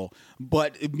musical,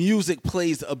 but music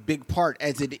plays a big part,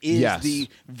 as it is the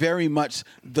very much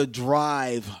the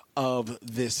drive of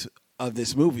this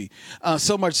movie.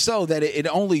 So much so that it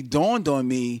only dawned on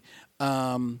me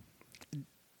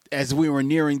as we were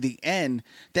nearing the end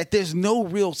that there's no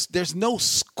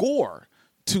score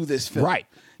to this film. Right.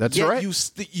 That's yet right.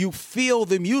 You feel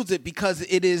the music because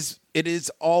it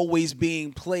is always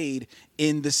being played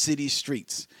in the city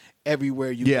streets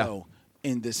everywhere you go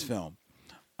in this film.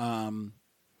 And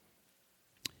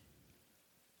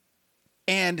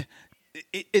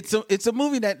it's a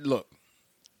movie that, look,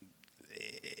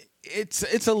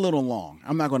 it's a little long.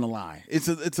 I'm not going to lie. It's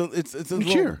a little,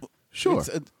 sure.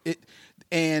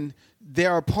 And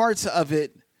there are parts of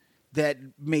it that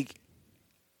make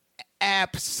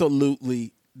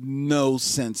absolutely no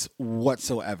sense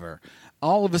whatsoever.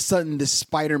 All of a sudden, this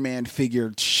Spider-Man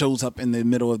figure shows up in the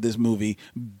middle of this movie,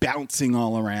 bouncing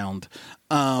all around.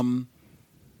 But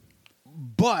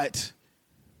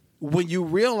when you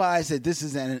realize that this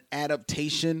is an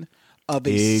adaptation of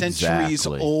a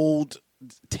centuries-old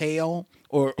tale,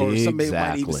 or somebody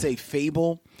might even say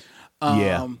fable,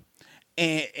 and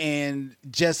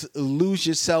just lose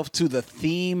yourself to the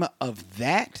theme of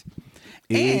that.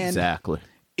 Exactly. And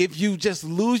if you just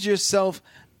lose yourself,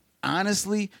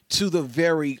 honestly, to the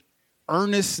very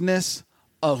earnestness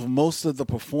of most of the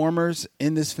performers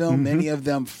in this film, many of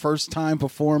them first-time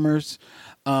performers,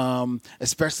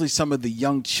 especially some of the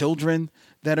young children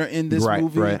that are in this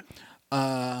movie,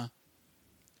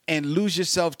 and lose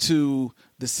yourself to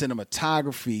the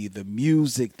cinematography, the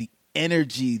music, the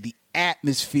energy, the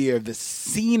atmosphere, the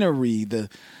scenery,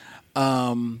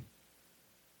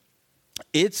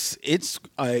 it's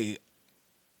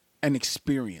an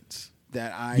experience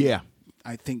that I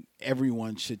think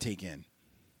everyone should take in.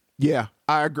 Yeah,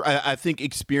 I agree. I think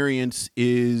experience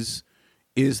is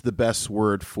the best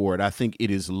word for it. I think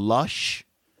it is lush.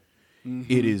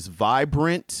 It is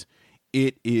vibrant.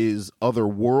 It is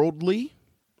otherworldly.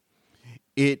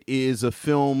 It is a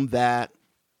film that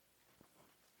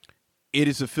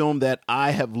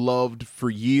I have loved for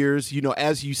years. You know,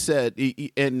 as you said,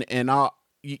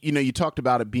 you talked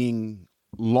about it being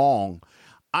long.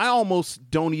 I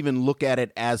almost don't even look at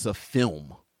it as a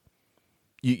film.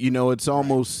 It's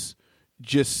almost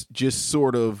just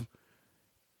sort of,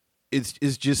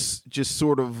 it's just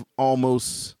sort of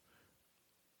almost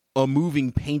a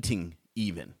moving painting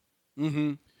even.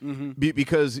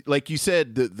 Because like you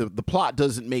said, the plot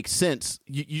doesn't make sense.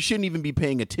 You shouldn't even be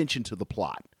paying attention to the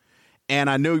plot. And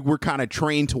I know we're kind of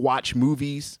trained to watch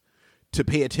movies to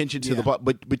pay attention to the plot,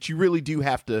 but you really do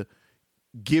have to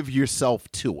give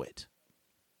yourself to it.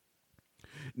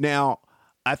 Now,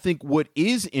 I think what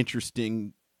is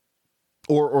interesting,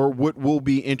 or what will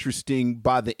be interesting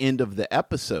by the end of the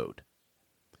episode,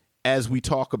 as we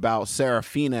talk about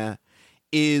Sarafina,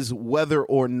 is whether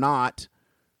or not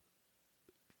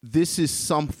this is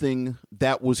something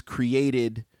that was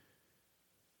created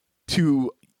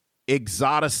to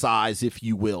exoticize, if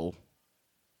you will,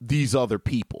 these other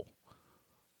people.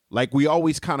 Like, we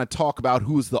always kind of talk about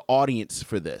who is the audience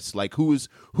for this. Like, who is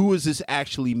this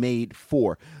actually made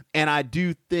for? And I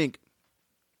do think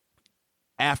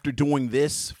after doing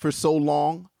this for so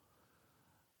long,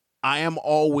 I am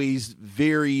always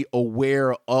very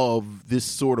aware of this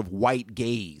sort of white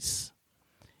gaze.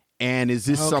 And is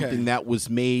this something that was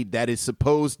made that is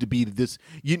supposed to be this,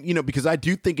 you know, because I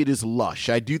do think it is lush.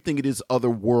 I do think it is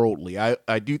otherworldly.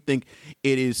 I do think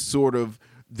it is sort of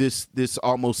this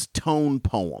almost tone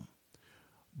poem.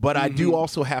 But I do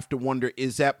also have to wonder,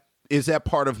 is that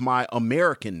part of my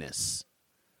Americanness?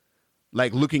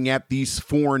 Like, looking at these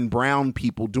foreign brown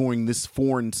people doing this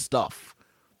foreign stuff,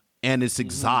 and it's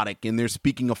exotic, and they're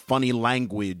speaking a funny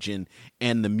language and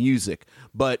the music.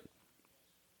 But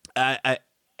I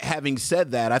having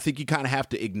said that, I think you kind of have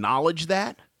to acknowledge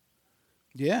that.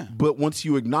 Yeah. But once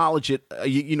you acknowledge it,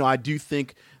 you know, I do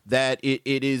think that it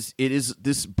is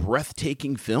this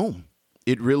breathtaking film.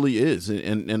 It really is.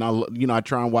 And I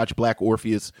try and watch Black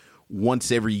Orpheus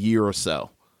once every year or so,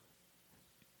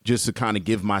 just to kind of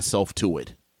give myself to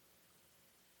it.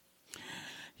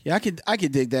 Yeah, I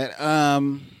could dig that.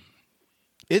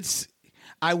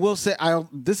 I will say, I'll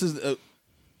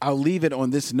leave it on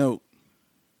this note.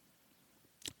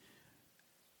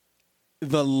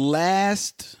 The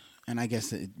last, and I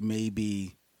guess it may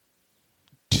be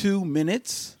 2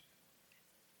 minutes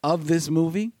of this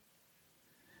movie,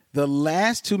 the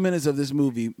last 2 minutes of this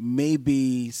movie may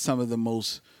be some of the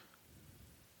most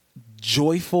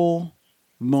joyful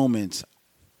moments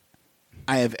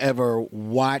I have ever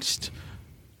watched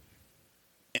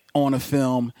on a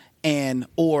film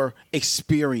or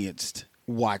experienced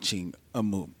watching a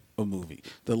movie.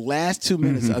 The last 2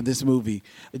 minutes of this movie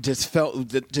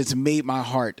just made my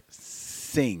heart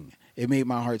sing. It made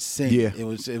my heart sing. Yeah. It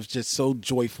was just so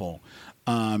joyful,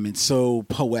 and so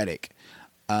poetic.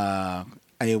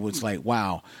 It was like,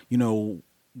 wow, you know,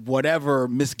 whatever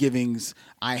misgivings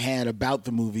I had about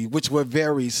the movie, which were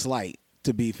very slight,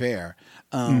 to be fair,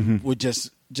 would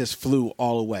just flew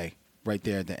all away right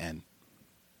there at the end.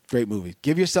 Great movie.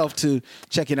 Give yourself to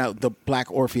checking out The Black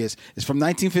Orpheus. It's from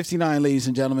 1959, ladies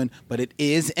and gentlemen, but it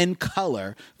is in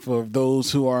color for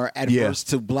those who are adverse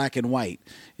to black and white.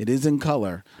 It is in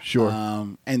color. Sure.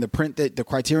 And the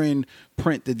Criterion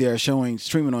print that they're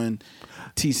streaming on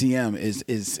TCM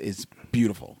is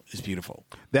beautiful. It's beautiful.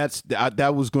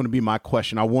 That was going to be my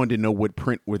question. I wanted to know what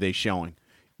print were they showing,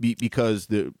 because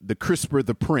the crisper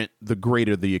the print, the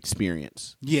greater the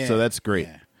experience. Yeah. So that's great.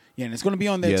 Yeah, and it's going to be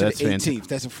on there to the 18th. Fantastic.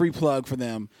 That's a free plug for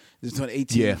them. It's on the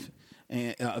 18th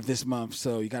of this month,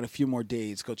 so you got a few more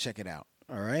days. Go check it out.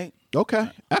 All right? Okay.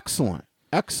 Right. Excellent.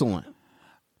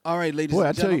 All right, ladies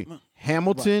and gentlemen. Boy, I tell you,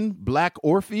 Hamilton, what? Black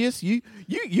Orpheus, you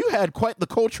had quite the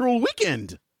cultural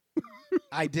weekend.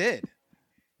 I did.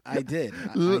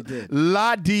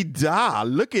 La-di-da.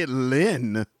 Look at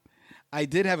Lynn. I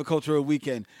did have a cultural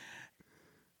weekend.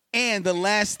 And the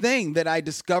last thing that I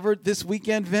discovered this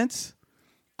weekend, Vince,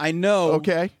 I know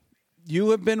you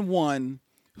have been one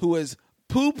who has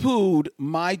poo-pooed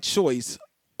my choice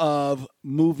of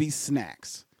movie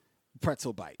snacks,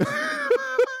 pretzel bites.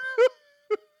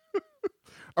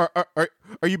 Are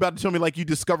you about to tell me like you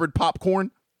discovered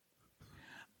popcorn?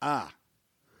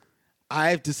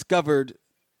 I've discovered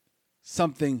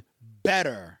something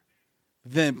better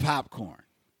than popcorn.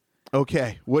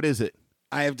 Okay, what is it?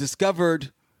 I have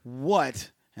discovered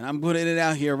and I'm putting it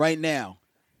out here right now,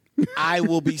 I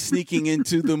will be sneaking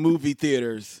into the movie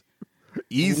theaters.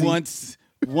 Easy. Once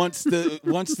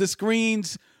the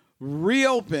screens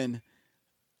reopen,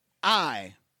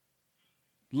 I,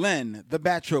 Len, the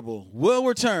Bat Trouble, will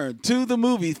return to the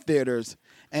movie theaters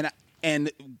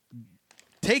and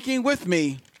taking with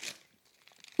me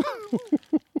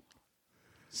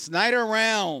Snyder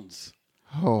Rounds.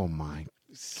 Oh my God.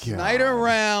 Snyder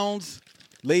Rounds,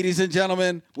 ladies and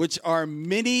gentlemen, which are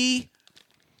mini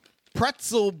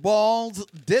pretzel balls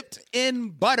dipped in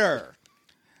butter.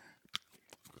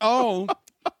 Oh,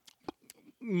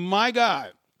 my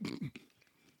God.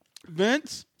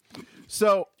 Vince?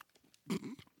 So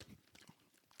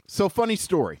funny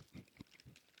story.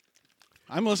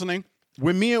 I'm listening.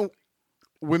 When me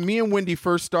and Wendy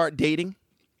first start dating,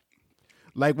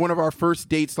 like one of our first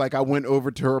dates, like I went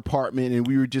over to her apartment and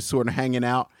we were just sort of hanging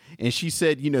out, and she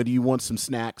said, you know, do you want some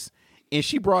snacks? And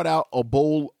she brought out a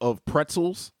bowl of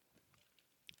pretzels.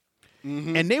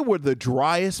 Mm-hmm. And they were the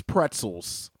driest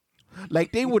pretzels.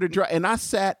 Like they were the dry, and I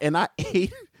sat and I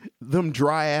ate them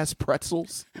dry ass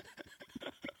pretzels.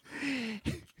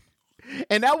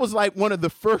 And that was like one of the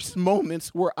first moments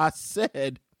where I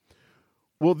said,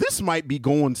 well, this might be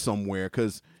going somewhere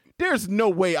because there's no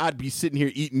way I'd be sitting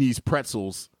here eating these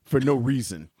pretzels for no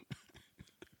reason.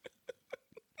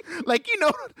 Like,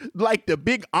 like the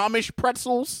big Amish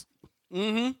pretzels.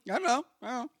 Mm-hmm. I know.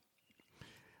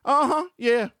 Uh-huh.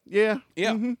 Yeah.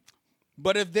 Mm-hmm.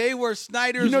 But if they were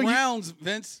Snyder's rounds,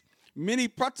 Vince, mini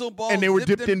pretzel balls and they were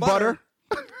dipped in butter.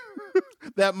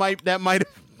 that might have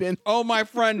been. Oh, my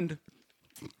friend.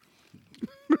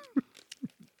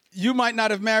 You might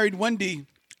not have married Wendy,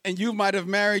 and you might have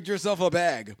married yourself a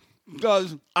bag.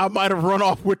 Because I might have run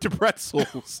off with the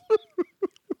pretzels.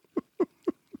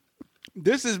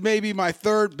 This is maybe my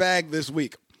third bag this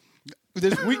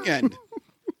weekend.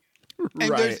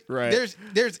 And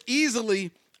there's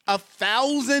easily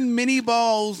 1,000 mini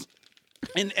balls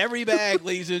in every bag,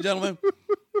 ladies and gentlemen.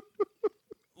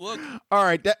 Look. All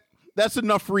right, that's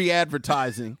enough free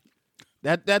advertising.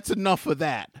 That's enough of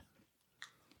that.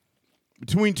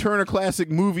 Between Turner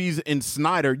Classic Movies and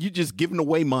Snyder, you're just giving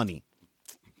away money.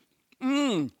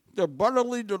 They're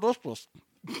butterly delicious.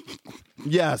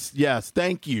 Yes,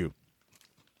 thank you.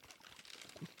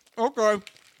 Okay.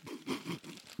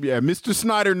 Yeah, Mr.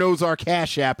 Snyder knows our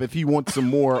Cash App if he wants some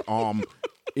more.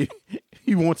 If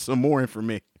he wants some more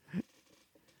information.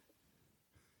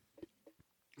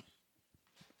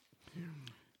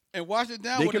 And wash it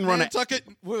down with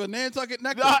a Nantucket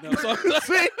necklace.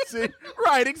 See?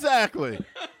 Right, exactly.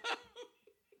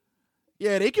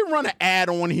 Yeah, they can run an ad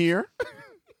on here.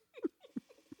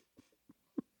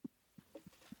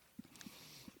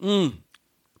 Oh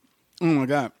my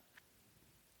God.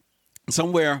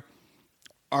 Somewhere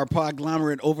our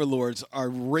podglomerate overlords are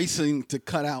racing to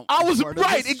cut out. I was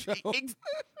right.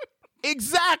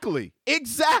 Exactly.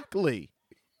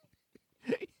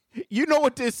 You know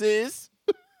what this is?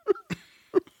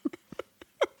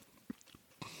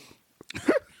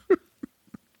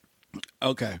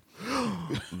 Okay.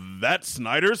 That's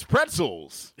Snyder's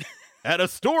Pretzels at a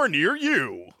store near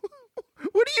you.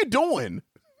 What are you doing?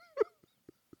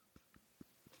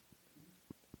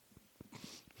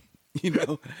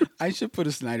 I should put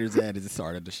a Snyder's ad at the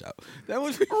start of the show. That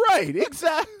was right.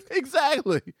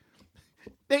 Exactly.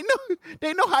 They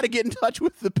know how to get in touch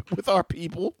with our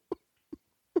people.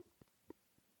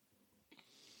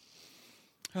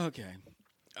 Okay.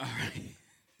 All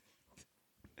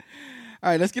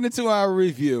right. Let's get into our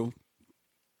review.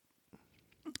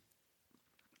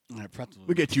 All right, pretzels.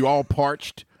 Look at you all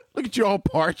parched.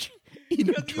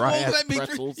 Eating dry ass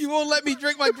pretzels. You won't let me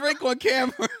drink my drink on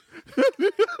camera.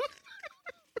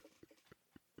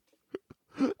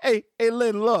 Hey,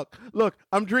 Lynn, look,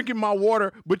 I'm drinking my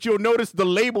water, but you'll notice the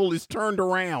label is turned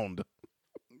around.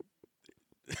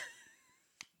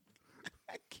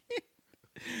 I can't.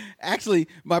 Actually,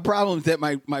 my problem is that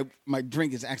my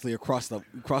drink is actually across the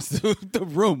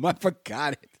room. I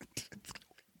forgot it.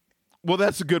 Well,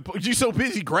 that's a good point. You're so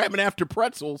busy grabbing after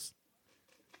pretzels.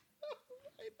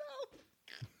 I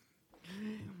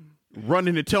know.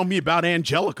 Running to tell me about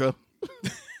Angelica.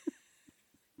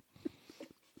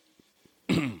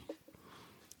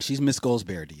 She's Miss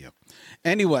Goldsberry to you.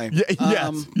 Anyway.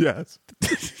 Yes.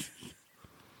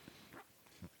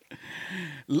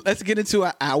 Let's get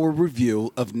into our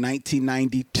review of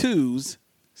 1992's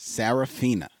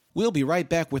Sarafina. We'll be right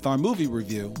back with our movie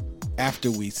review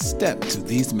after we step to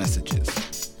these messages.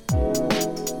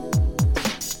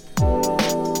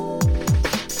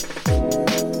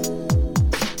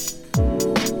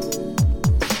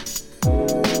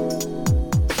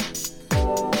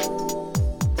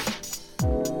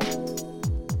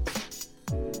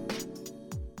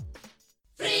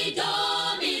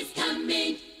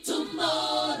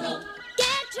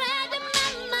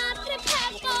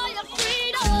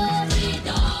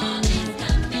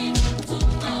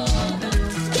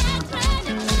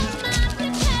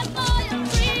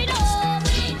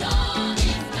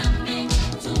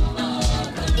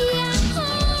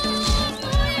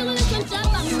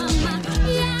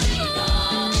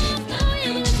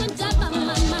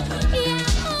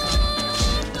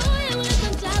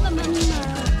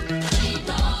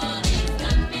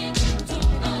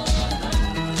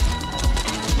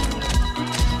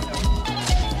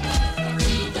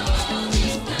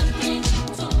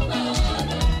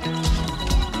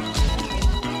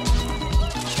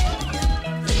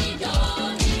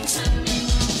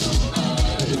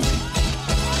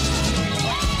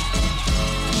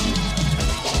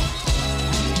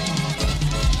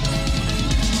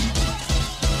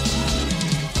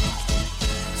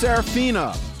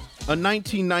 Sarafina, a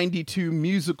 1992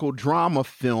 musical drama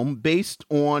film based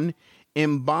on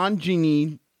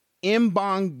Mbangini's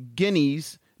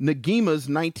Nagima's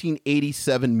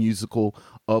 1987 musical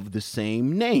of the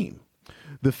same name.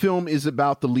 The film is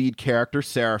about the lead character,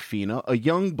 Sarafina, a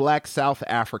young black South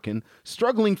African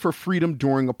struggling for freedom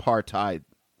during apartheid.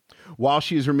 While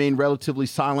she has remained relatively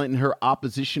silent in her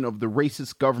opposition of the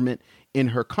racist government in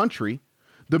her country,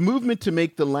 the movement to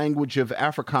make the language of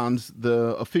Afrikaans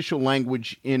the official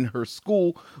language in her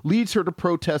school leads her to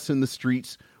protests in the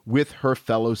streets with her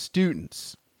fellow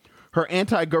students. Her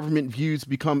anti-government views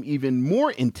become even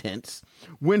more intense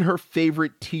when her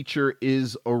favorite teacher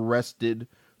is arrested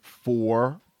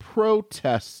for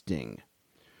protesting.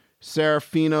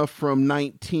 Sarafina from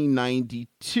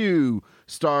 1992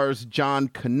 stars John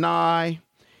Kanai,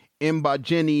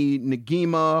 Mbajeni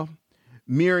Ngima,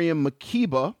 Miriam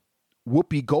Makeba,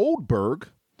 Whoopi Goldberg,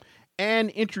 and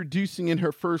introducing in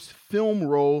her first film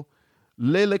role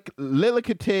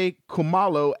Lelekete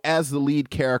Khumalo as the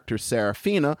lead character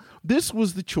Sarafina. This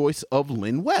was the choice of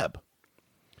Lynn Webb.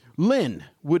 Lynn,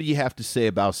 what do you have to say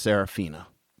about Sarafina?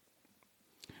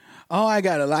 Oh, I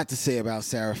got a lot to say about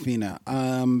Sarafina.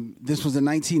 This was a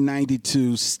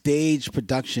 1992 stage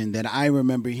production that I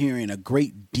remember hearing a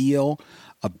great deal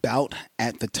about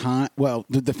at the time. Well,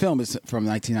 the film is from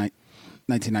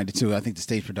 1992. I think the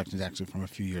stage production is actually from a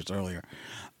few years earlier.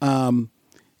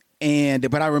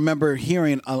 But I remember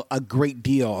hearing a great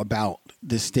deal about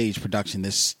this stage production,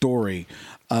 this story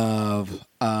of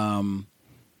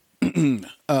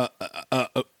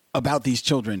about these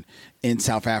children in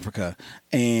South Africa,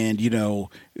 and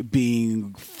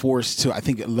being forced to, I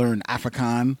think, learn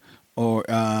Afrikaan or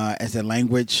as a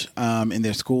language in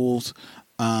their schools.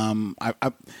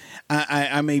 I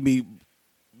may be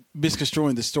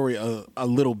misconstruing the story a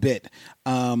little bit.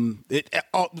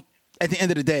 At the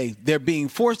end of the day, they're being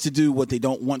forced to do what they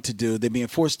don't want to do. They're being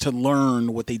forced to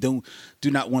learn what they do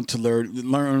not want to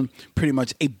learn pretty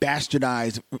much a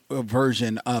bastardized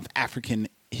version of African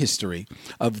history,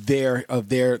 of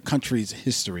their country's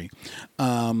history.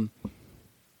 And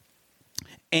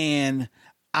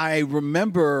I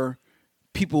remember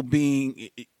people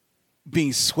being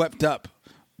swept up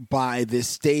by this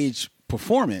stage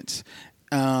performance.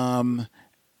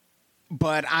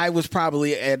 But I was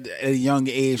probably at a young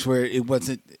age where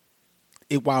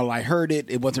while I heard it,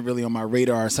 it wasn't really on my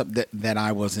radar, or something that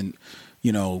I wasn't,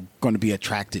 going to be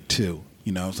attracted to.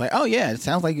 It's like, oh yeah, it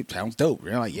sounds dope.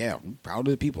 You're like, yeah, I'm proud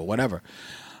of the people, whatever.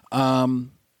 And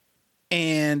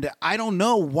I don't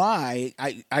know why.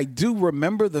 I do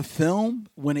remember the film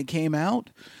when it came out,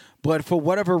 but for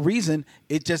whatever reason,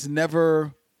 it just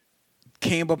never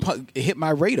hit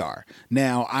my radar.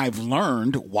 Now, I've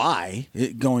learned why,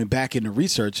 going back into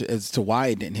research as to why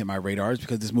it didn't hit my radar, is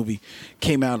because this movie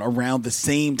came out around the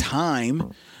same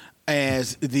time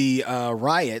as the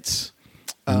riots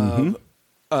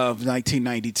of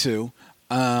 1992.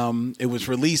 It was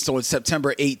released on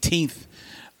September 18th,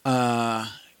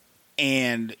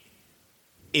 and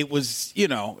it was,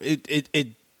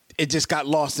 it just got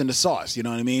lost in the sauce. You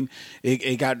know what I mean?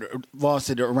 It got lost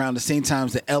at around the same time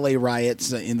as the L.A.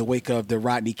 riots in the wake of the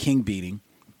Rodney King beating.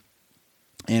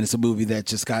 And it's a movie that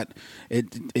just got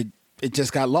it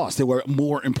just got lost. There were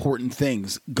more important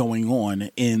things going on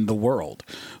in the world,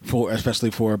 especially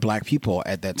for Black people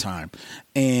at that time.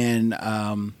 And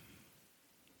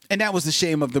that was the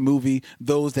shame of the movie.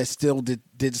 Those that still did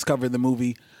discover the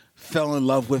movie fell in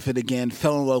love with it again,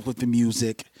 fell in love with the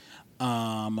music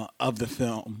of the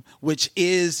film, which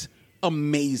is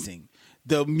amazing.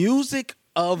 The music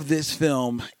of this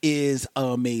film is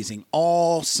amazing.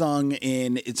 All sung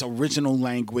in its original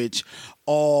language,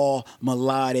 all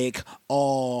melodic,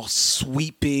 all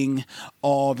sweeping,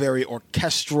 all very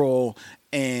orchestral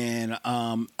and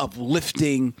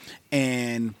uplifting,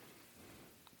 and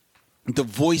the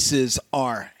voices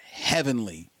are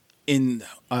heavenly in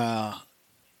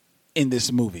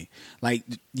this movie. Like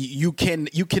you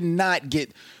cannot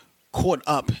get caught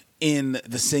up in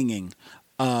the singing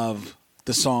of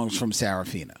the songs from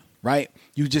Sarafina, right?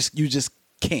 You just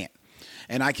can't.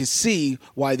 And I can see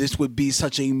why this would be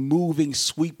such a moving,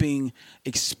 sweeping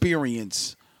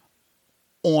experience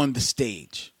on the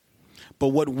stage. But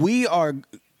what we are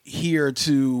here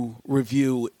to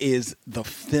review is the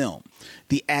film,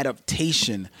 the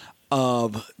adaptation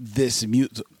of this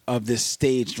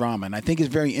stage drama. And I think it's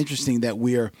very interesting that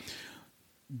we're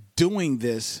doing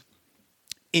this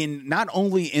in not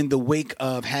only in the wake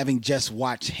of having just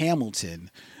watched Hamilton,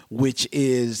 which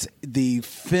is the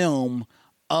film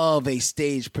of a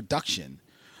stage production,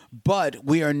 but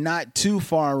we are not too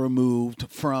far removed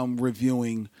from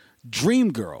reviewing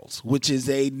Dreamgirls, which is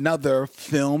another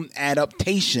film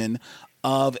adaptation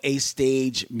of a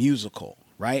stage musical,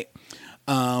 right?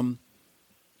 And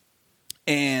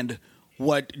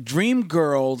What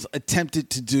Dreamgirls attempted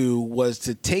to do was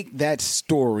to take that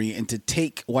story and to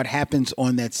take what happens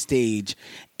on that stage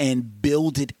and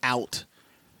build it out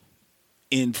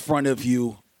in front of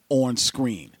you on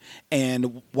screen.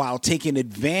 And while taking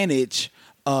advantage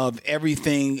of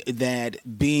everything that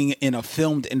being in a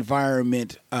filmed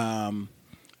environment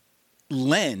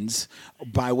lens,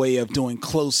 by way of doing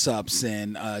close-ups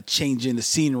and changing the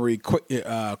scenery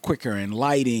quicker, and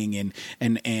lighting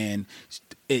and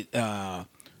it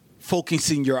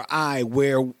focusing your eye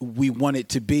where we want it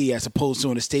to be, as opposed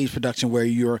to in a stage production where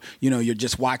you're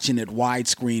just watching it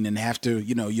widescreen and have to,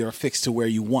 you're affixed to where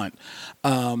you want.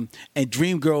 And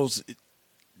Dreamgirls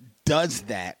does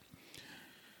that.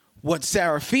 What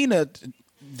Sarafina,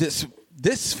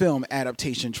 this film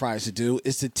adaptation, tries to do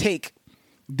is to take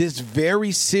this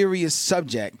very serious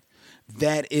subject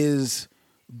that is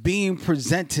being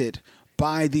presented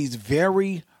by these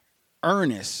very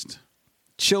earnest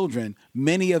children,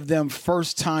 many of them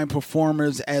first-time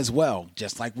performers as well,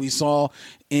 just like we saw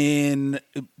in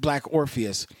Black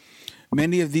Orpheus.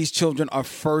 Many of these children are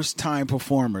first-time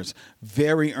performers,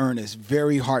 very earnest,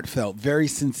 very heartfelt, very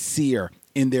sincere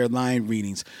in their line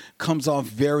readings, comes off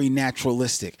very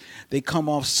naturalistic. They come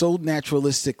off so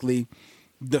naturalistically,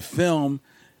 the film,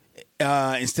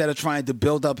 instead of trying to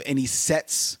build up any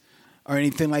sets or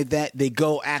anything like that, they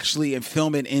go actually and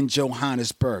film it in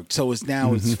Johannesburg. So it's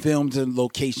now it's filmed in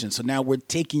location. So now we're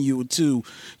taking you to,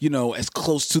 as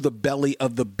close to the belly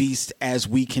of the beast as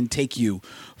we can take you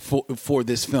for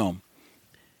this film.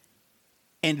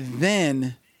 And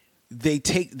then they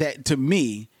take that, to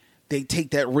me, they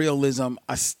take that realism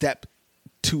a step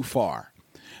too far.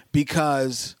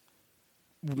 Because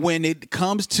when it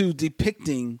comes to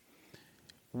depicting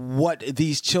what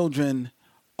these children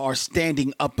are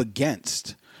standing up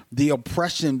against, the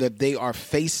oppression that they are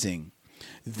facing,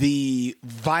 the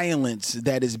violence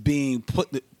that is being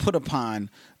put upon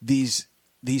these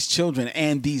children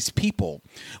and these people,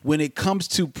 when it comes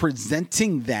to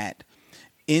presenting that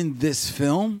in this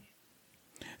film,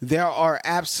 there are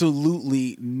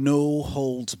absolutely no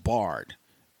holds barred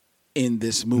in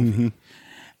this movie.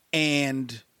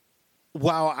 And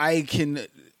while I can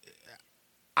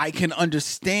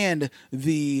understand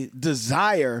the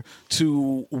desire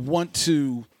to want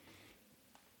to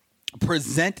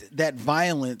present that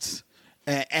violence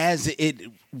as it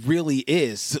really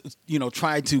is,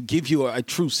 try to give you a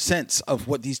true sense of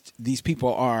what these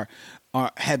people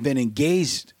have been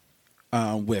engaged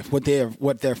with, what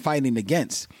they're fighting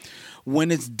against.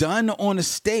 When it's done on a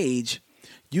stage,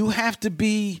 you have to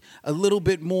be a little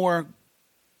bit more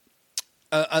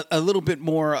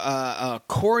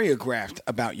choreographed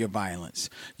about your violence.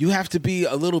 You have to be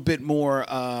a little bit more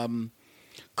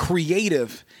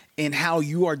creative in how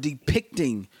you are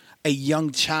depicting a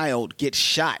young child get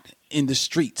shot in the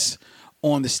streets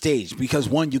on the stage. Because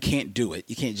one, you can't do it.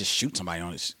 You can't just shoot somebody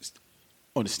on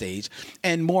the stage.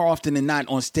 And more often than not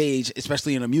on stage,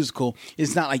 especially in a musical,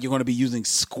 it's not like you're going to be using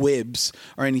squibs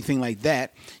or anything like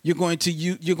that. You're going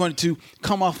to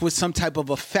come off with some type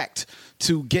of effect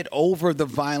to get over the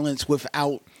violence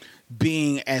without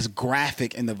being as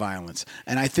graphic in the violence.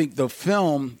 And I think the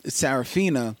film,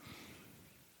 Sarafina,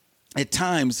 at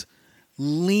times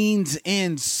leans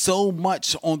in so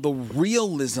much on the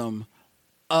realism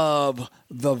of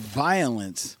the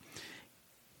violence,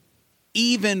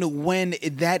 even when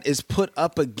that is put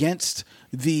up against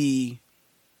the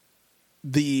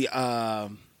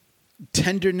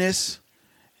tenderness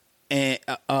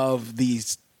of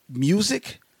these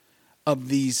music, of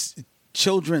these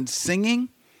children singing.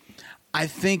 I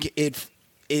think it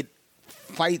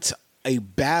fights a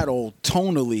battle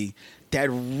tonally that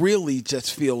really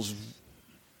just feels,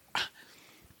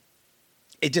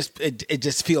 it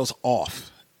just feels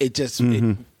off. It just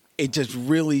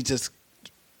really just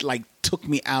like took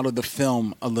me out of the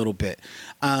film a little bit.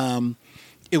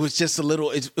 It was just a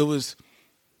little, it was,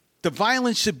 the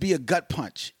violence should be a gut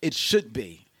punch. It should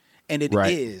be. And it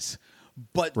is.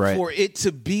 But for it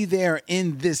to be there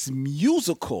in this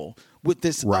musical with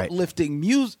this uplifting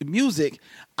music,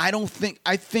 I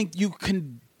think you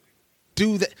can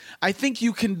do that. I think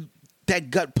that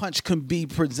gut punch can be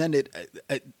presented,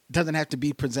 doesn't have to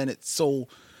be presented so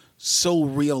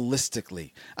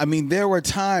realistically. I mean, there were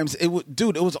times it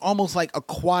was almost like a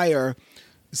choir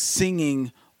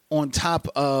singing on top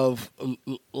of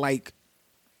like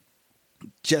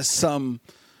just some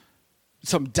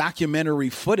documentary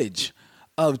footage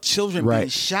of children being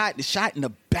shot in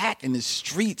the back in the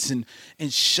streets and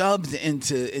shoved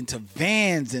into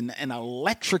vans and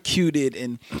electrocuted.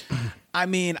 And I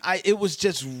mean, it was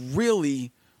just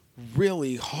really,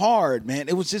 really hard, man.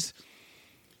 It was just,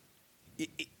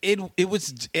 it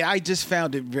was. I just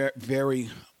found it very, very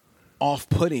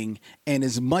off-putting. And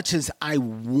as much as I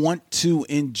want to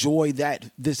enjoy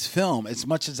this film, as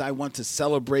much as I want to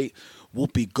celebrate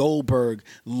Whoopi Goldberg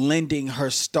lending her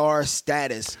star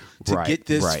status to get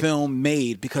this film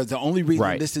made, because the only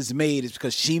reason this is made is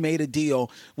because she made a deal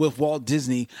with Walt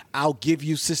Disney. I'll give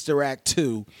you Sister Act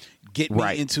 2. Get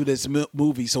me into this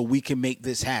movie so we can make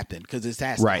this happen, because this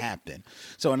has to happen.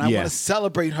 So, and I want to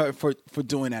celebrate her for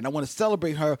doing that. I want to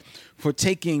celebrate her for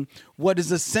taking what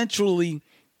is essentially,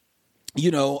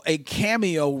 a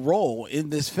cameo role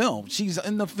in this film. She's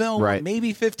in the film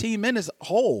maybe 15 minutes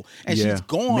whole, and she's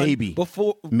gone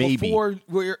before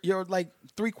you're like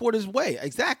 3/4 way.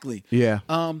 Exactly. Yeah.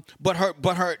 But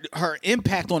her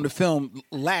impact on the film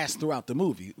lasts throughout the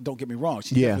movie. Don't get me wrong.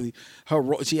 She definitely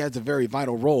she has a very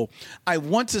vital role. I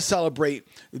want to celebrate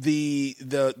the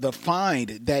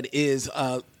find that is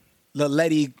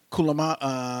Laleti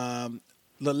Kumalo.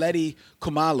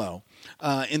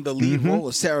 In the lead role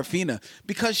of Sarafina,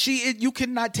 because you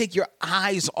cannot take your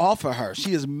eyes off of her.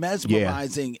 She is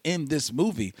mesmerizing in this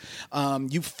movie.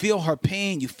 You feel her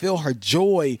pain, you feel her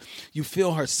joy, you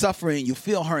feel her suffering, you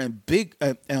feel her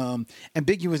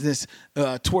ambiguousness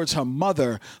towards her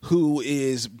mother, who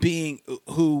to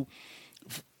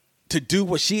do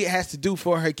what she has to do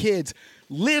for her kids,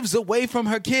 lives away from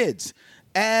her kids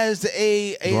as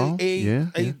a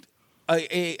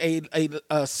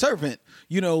servant,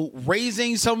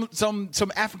 raising some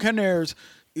Afrikaners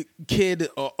kid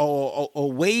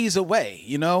or ways away,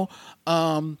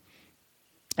 and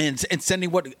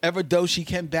sending whatever dough she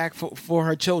can back for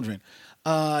her children.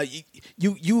 Laleti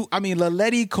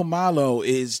Kumalo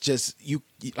is just,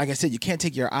 like I said, you can't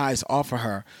take your eyes off of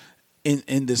her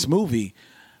in this movie.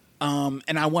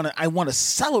 And I want to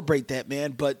celebrate that,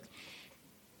 man. But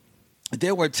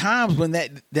there were times when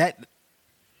that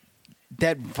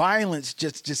violence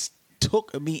just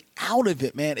took me out of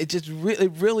it, man. It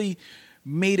really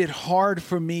made it hard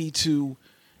for me to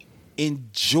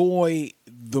enjoy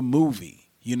the movie,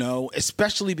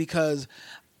 especially because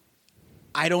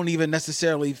I don't even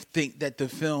necessarily think that the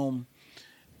film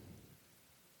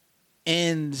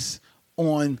ends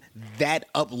on that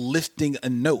uplifting a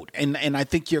note. And I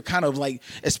think you're kind of like,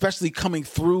 especially coming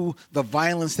through the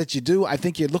violence that you do, I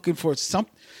think you're looking for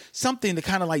something to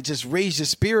kind of like just raise your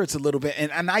spirits a little bit.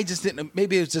 And I just didn't,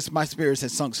 maybe it was just my spirits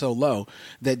had sunk so low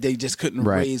that they just couldn't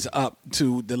raise up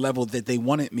to the level that they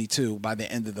wanted me to by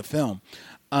the end of the film.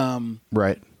 It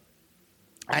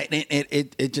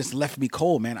just left me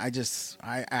cold, man. I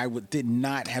did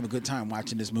not have a good time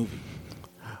watching this movie.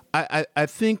 I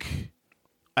think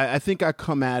I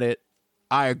come at it.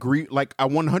 I agree. Like, I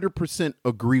 100%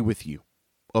 agree with you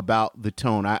about the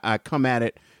tone. I come at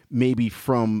it maybe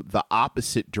from the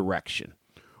opposite direction,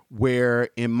 where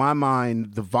in my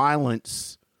mind, the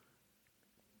violence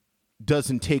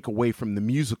doesn't take away from the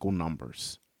musical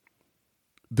numbers.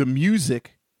 The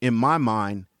music, in my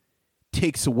mind,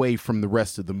 takes away from the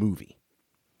rest of the movie.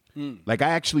 Like,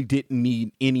 I actually didn't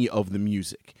need any of the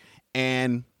music.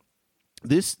 And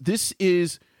this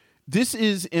is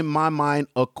in my mind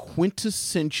a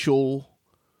quintessential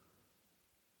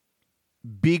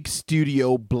big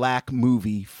studio black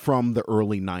movie from the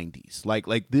early 90s. Like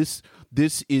this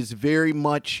is very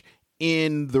much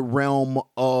in the realm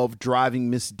of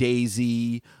Driving Miss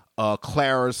Daisy,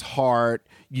 Clara's Heart,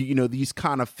 these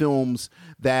kind of films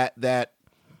that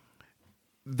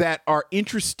are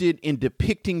interested in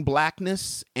depicting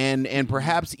blackness and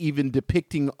perhaps even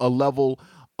depicting a level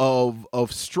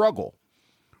of struggle,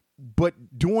 but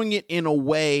doing it in a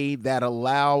way that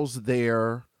allows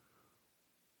their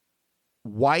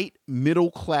white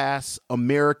middle-class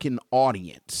American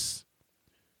audience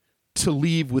to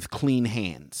leave with clean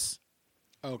hands.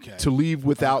 Okay. To leave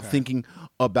without thinking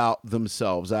about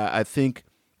themselves. I think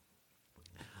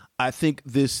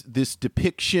this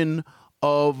depiction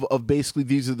of basically,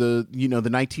 these are the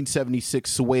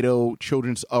 1976 Soweto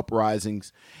children's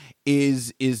uprisings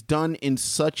is done in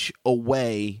such a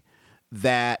way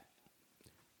that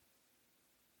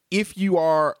if you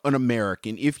are an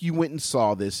American, if you went and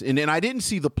saw this, and I didn't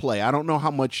see the play, I don't know how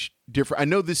much different. I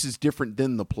know this is different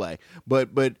than the play, but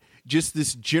just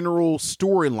this general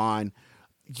storyline,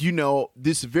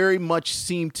 this very much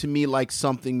seemed to me like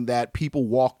something that people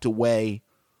walked away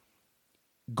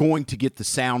going to get the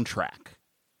soundtrack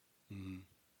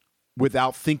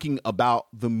without thinking about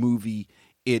the movie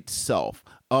itself.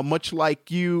 Much like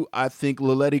you, I think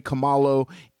Laleti Kumalo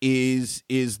is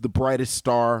the brightest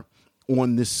star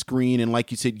on this screen, and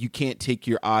like you said, you can't take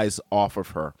your eyes off of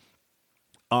her.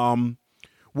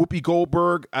 Whoopi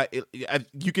Goldberg,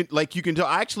 you can tell.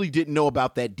 I actually didn't know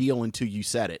about that deal until you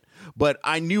said it, but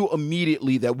I knew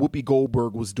immediately that Whoopi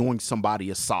Goldberg was doing somebody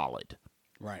a solid.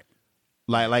 Right.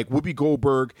 Like Whoopi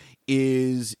Goldberg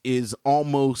is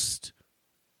almost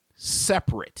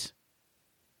separate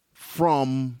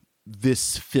from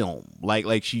this film.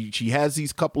 Like she has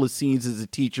these couple of scenes as a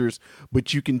teacher,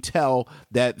 but you can tell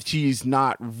that she's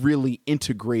not really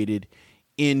integrated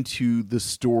into the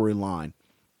storyline.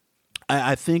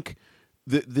 I think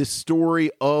the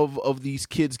story of these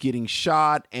kids getting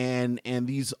shot and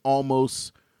these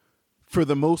almost, for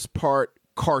the most part,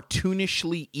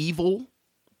 cartoonishly evil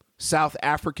South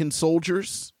African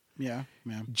soldiers,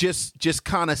 just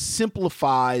kind of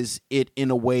simplifies it in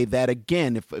a way that,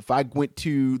 again, if I went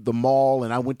to the mall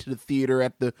and I went to the theater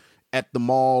at the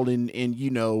mall in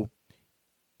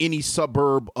any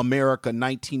suburb America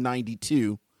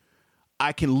 1992,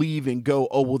 I can leave and go,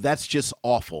 oh well, that's just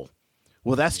awful.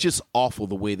 Well, that's just awful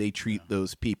the way they treat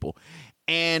those people.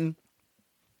 And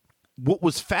what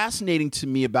was fascinating to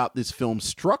me about this film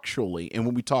structurally, and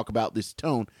when we talk about this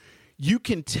tone, you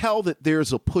can tell that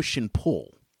there's a push and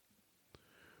pull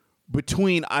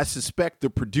between, I suspect,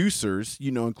 the producers,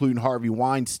 including Harvey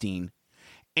Weinstein,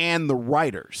 and the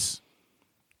writers,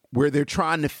 where they're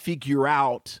trying to figure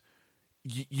out,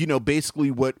 basically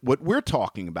what we're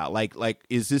talking about. Like,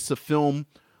 is this a film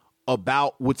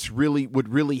about what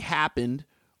really happened,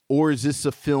 or is this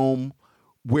a film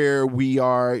where we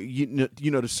are,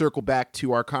 to circle back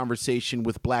to our conversation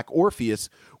with Black Orpheus,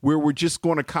 where we're just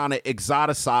going to kind of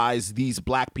exoticize these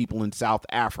black people in South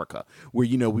Africa, where,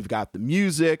 we've got the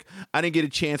music. I didn't get a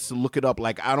chance to look it up.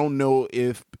 Like, I don't know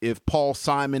if Paul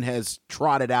Simon has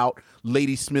trotted out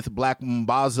Ladysmith Black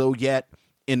Mambazo yet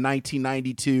in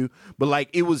 1992, but like,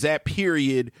 it was that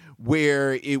period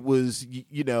where it was,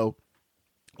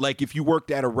 like if you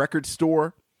worked at a record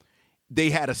store, they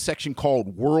had a section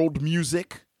called World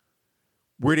Music,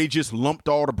 where they just lumped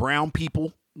all the brown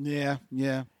people. Yeah.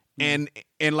 And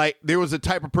like there was a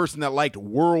type of person that liked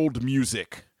world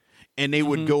music, and they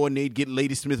would go and they'd get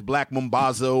Ladysmith Black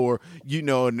Mambazo, or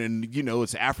and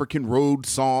it's African road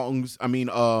songs. I mean,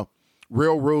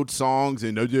 railroad songs,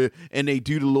 and they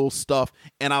do the little stuff.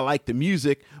 And I like the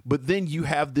music, but then you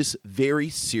have this very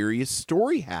serious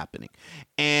story happening,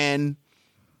 and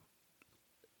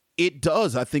it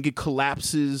does. I think it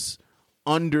collapses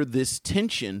under this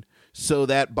tension so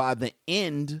that by the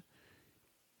end,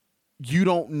 you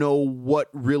don't know what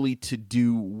really to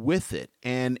do with it.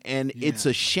 And it's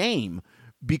a shame,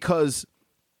 because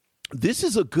this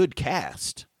is a good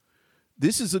cast.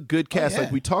 This is a good cast.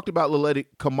 Like we talked about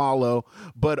Lilette Kamalo,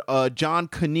 but John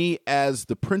Kani as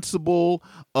the principal,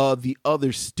 the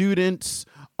other students.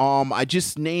 I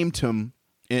just named him,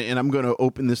 and I'm going to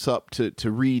open this up to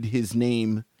read his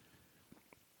name.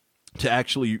 To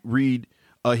actually read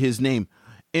his name,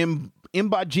 Mbajini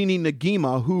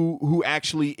Nagima, who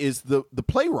actually is the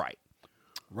playwright,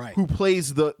 right? Who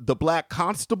plays the black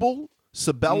constable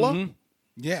Sabella? Mm-hmm.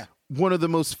 Yeah, one of the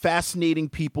most fascinating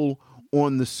people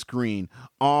on the screen.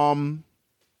 In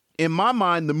my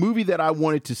mind, the movie that I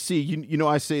wanted to see,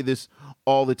 I say this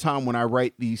all the time when I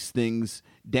write these things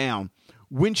down.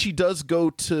 When she does go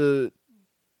to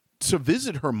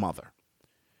visit her mother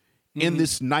in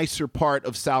this nicer part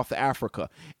of South Africa,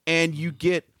 and you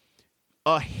get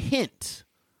a hint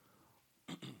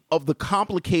of the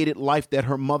complicated life that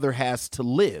her mother has to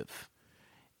live.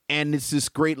 And it's this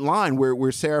great line where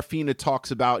Sarafina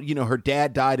talks about, her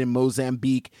dad died in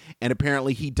Mozambique, and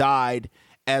apparently he died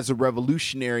as a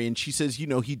revolutionary. And she says,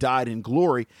 he died in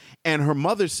glory. And her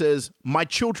mother says, my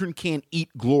children can't eat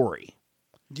glory.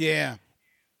 Yeah.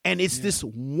 And it's this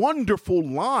wonderful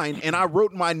line. And I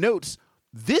wrote in my notes,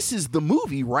 this is the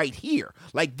movie right here.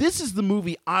 Like, this is the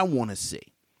movie I want to see.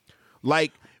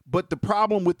 Like, but the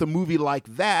problem with the movie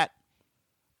like that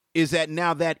is that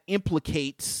now that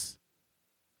implicates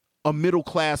a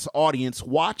middle-class audience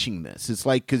watching this. It's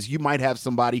like, because you might have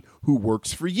somebody who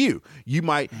works for you. You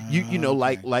might,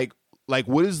 like,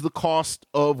 what is the cost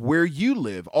of where you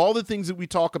live? All the things that we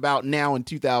talk about now in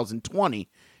 2020,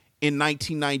 in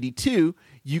 1992,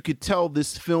 you could tell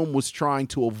this film was trying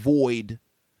to avoid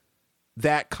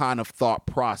that kind of thought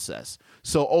process.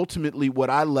 So ultimately what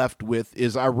I left with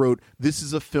is I wrote, this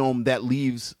is a film that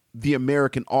leaves the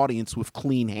American audience with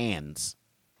clean hands.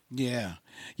 Yeah.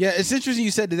 Yeah, it's interesting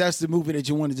you said that that's the movie that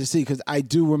you wanted to see, because I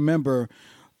do remember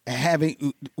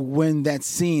having, when that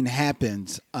scene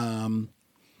happens, and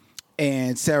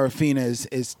Sarafina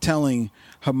is telling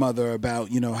her mother about,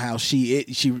 how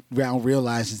she now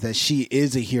realizes that she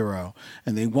is a hero,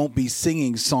 and they won't be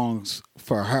singing songs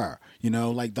for her.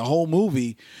 Like the whole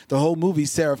movie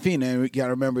Sarafina, and we got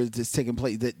to remember it's taking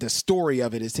place. The story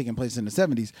of it is taking place in the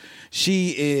 70s.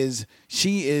 She is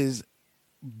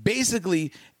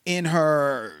basically in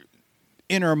her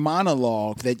inner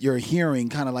monologue that you're hearing,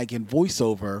 kind of like in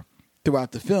voiceover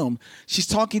throughout the film. She's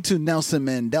talking to Nelson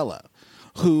Mandela,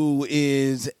 who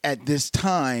is at this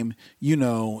time,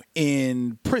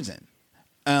 in prison.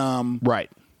 Right.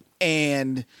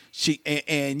 And she's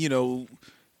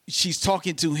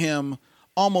talking to him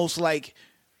almost like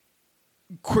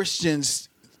Christians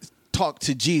talk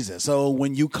to Jesus. So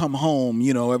when you come home,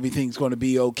 everything's going to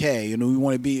be okay. We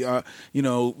want to be,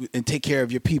 and take care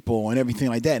of your people and everything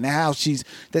like that. And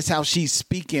that's how she's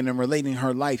speaking and relating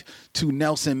her life to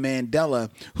Nelson Mandela,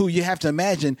 who you have to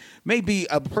imagine may be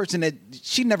a person that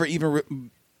she never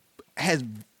even has,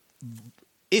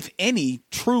 if any,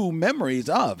 true memories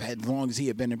of, as long as he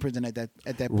had been in prison at that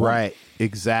point. Right.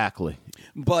 Exactly.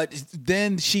 But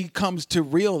then she comes to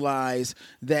realize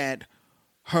that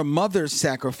her mother's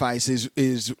sacrifice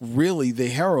is really the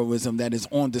heroism that is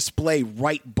on display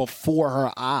right before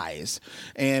her eyes,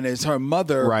 and it's her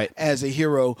mother as a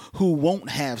hero who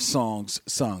won't have songs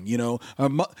sung.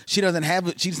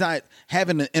 She's not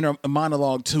having an inner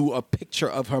monologue to a picture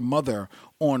of her mother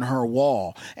on her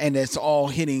wall, and it's all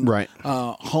hitting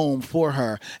home for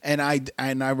her. And I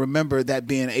remember that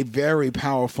being a very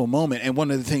powerful moment. And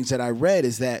one of the things that I read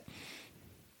is that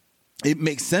it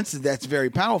makes sense that that's very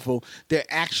powerful. There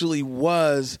actually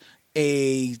was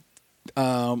a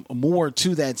more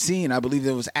to that scene. I believe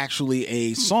there was actually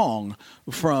a song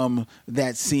from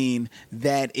that scene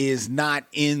that is not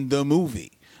in the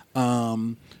movie.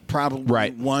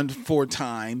 Probably one for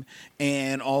time,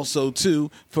 and also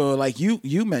two for, like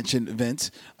you mentioned,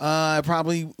 Vince.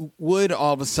 Probably would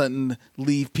all of a sudden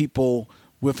leave people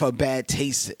with a bad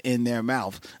taste in their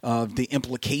mouth of the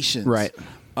implications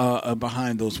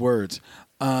behind those words.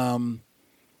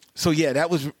 So yeah, that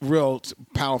was a real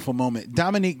powerful moment.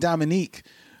 Dominique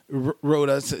wrote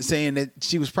us saying that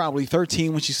she was probably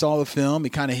 13 when she saw the film. It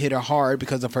kind of hit her hard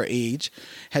because of her age.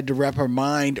 Had to wrap her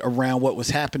mind around what was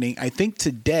happening. I think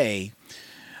they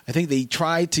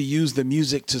tried to use the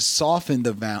music to soften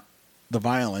the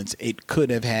violence. It could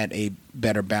have had a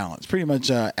better balance. Pretty much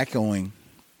echoing.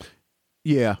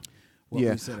 Yeah. What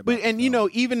we said about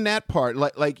even that part,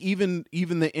 like even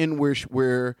the end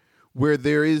where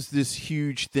there is this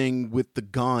huge thing with the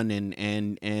gun and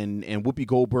Whoopi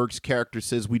Goldberg's character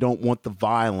says we don't want the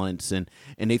violence and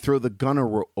they throw the gun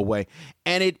away,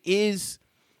 and it is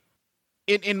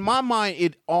in my mind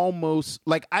it almost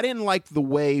like I didn't like the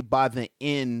way by the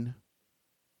end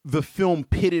the film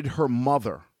pitted her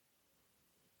mother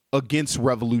against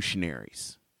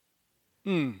revolutionaries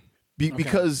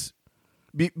because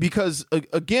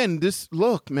again,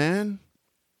 man,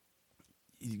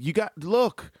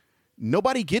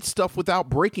 nobody gets stuff without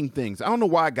breaking things. I don't know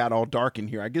why I got all dark in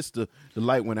here. I guess the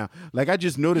light went out. Like I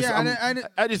just noticed. Yeah,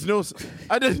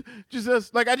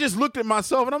 I just looked at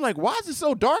myself and I'm like, why is it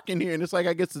so dark in here? And it's like,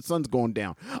 I guess the sun's going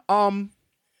down. I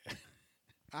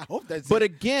hope that's. But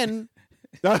again,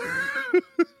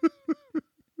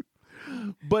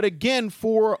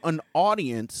 for an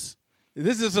audience.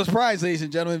 This is a surprise, ladies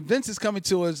and gentlemen. Vince is coming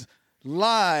to us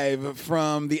live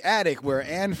from the attic where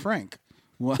Anne Frank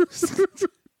was.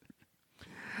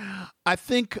 I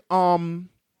think the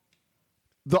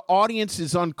audience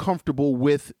is uncomfortable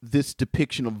with this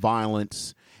depiction of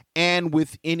violence and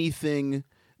with anything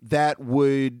that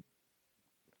would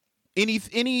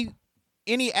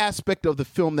any aspect of the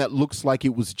film that looks like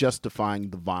it was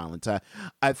justifying the violence.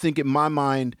 I think in my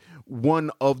mind,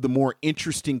 one of the more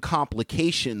interesting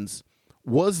complications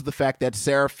was the fact that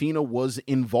Sarafina was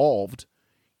involved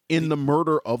in the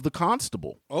murder of the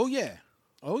constable. Oh yeah.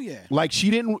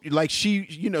 She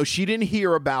didn't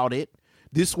hear about it.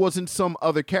 This wasn't some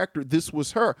other character. This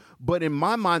was her. But in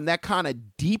my mind, that kind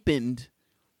of deepened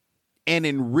and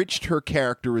enriched her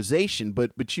characterization. But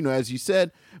as you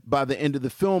said, by the end of the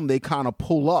film, they kind of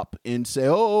pull up and say,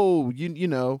 "Oh,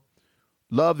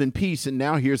 love and peace," and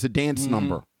now here's a dance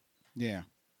number. Yeah.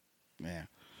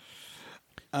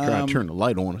 Try to turn the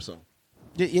light on or something.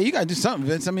 Yeah, you gotta do something,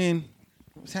 Vince. I mean,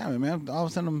 what's happening, man? All of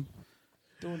a sudden, I'm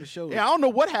doing the show. Yeah, I don't know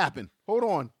what happened. Hold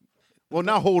on. Well,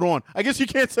 not hold on. I guess you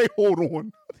can't say hold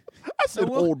on. I said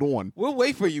hold on. We'll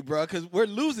wait for you, bro, because we're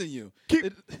losing you.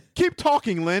 Keep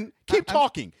talking, Lynn. Keep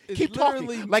talking. Keep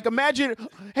talking. Like imagine,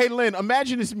 hey, Lynn,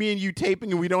 imagine it's me and you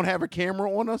taping and we don't have a camera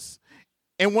on us,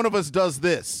 and one of us does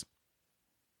this.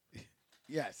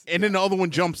 Yes. And then the other one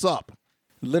jumps up.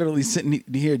 Literally sitting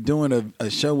here doing a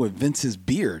show with Vince's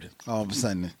beard all of a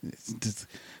sudden. It's just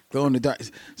Glow in the dark.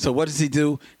 So what does he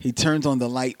do? He turns on the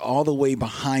light all the way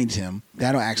behind him.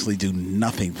 That'll actually do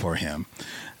nothing for him.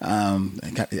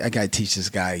 I got to teach this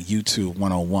guy YouTube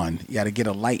 101. You got to get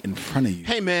a light in front of you.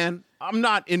 Hey man, I'm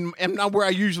not where I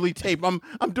usually tape.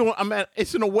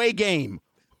 It's an away game.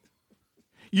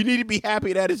 You need to be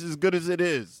happy that it's as good as it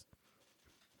is.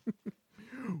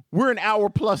 We're an hour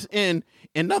plus in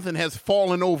and nothing has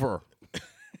fallen over.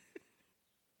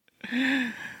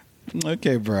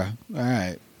 Okay, bro. All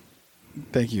right.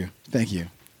 Thank you. Thank you.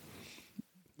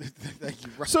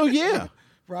 So yeah,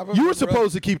 Robert you were Monroe-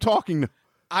 supposed to keep talking.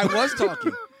 I was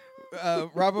talking.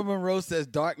 Robert Monroe says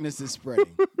darkness is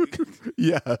spreading.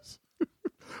 Yes,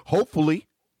 hopefully.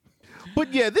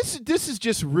 But yeah, this is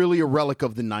just really a relic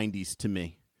of the '90s to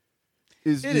me.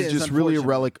 It is just really a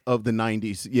relic of the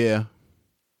 '90s. Yeah.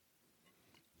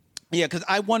 Yeah, because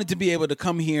I wanted to be able to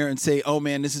come here and say, oh,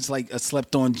 man, this is like a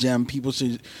slept-on gem. People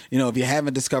should, if you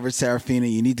haven't discovered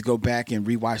Sarafina, you need to go back and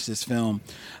rewatch this film.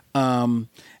 And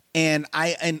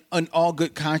in all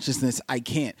good consciousness, I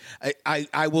can't.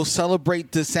 I will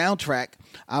celebrate the soundtrack.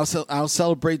 I'll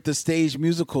celebrate the stage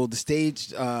musical,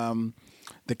 the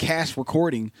cast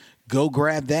recording. Go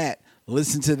grab that.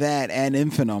 Listen to that ad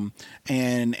infinitum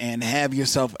and have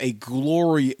yourself a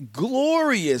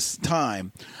glorious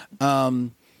time.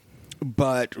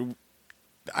 But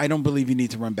I don't believe you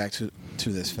need to run back to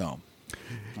this film.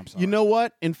 I'm sorry. You know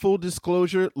what? In full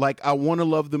disclosure, like I want to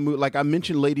love the movie. Like I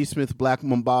mentioned Ladysmith Black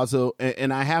Mambazo,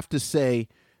 and I have to say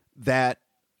that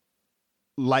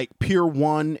like Pier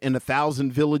 1 and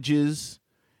 1,000 Villages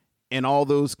and all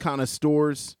those kind of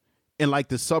stores in like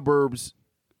the suburbs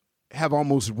have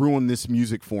almost ruined this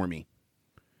music for me.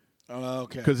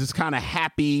 Okay. Because it's kind of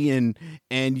happy and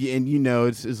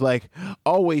it's like I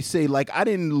always say, like I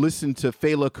didn't listen to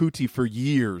Fela Kuti for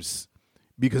years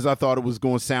because I thought it was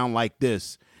going to sound like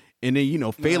this, and then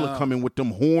Fela coming with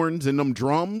them horns and them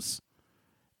drums,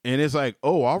 and it's like,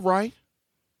 oh, all right,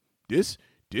 this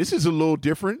is a little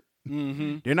different.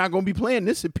 Mm-hmm. They're not going to be playing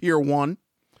this at Pier 1,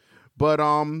 but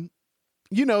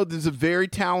there's a very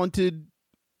talented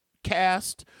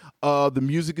cast. The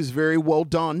music is very well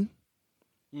done.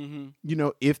 Mm-hmm.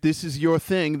 If this is your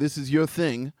thing, this is your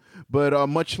thing. But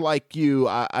much like you,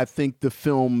 I think the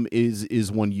film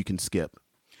is one you can skip.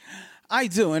 I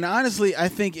do. And honestly, I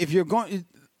think if you're going,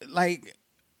 like,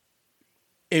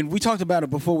 and we talked about it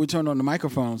before we turned on the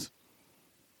microphones,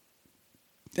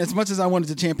 as much as I wanted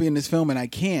to champion this film and I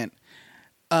can't,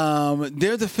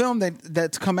 there's a film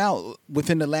that's come out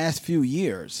within the last few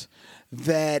years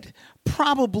that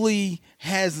probably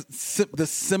has the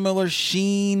similar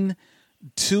sheen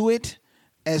to it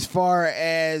as far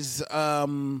as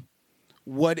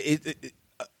what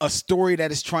a story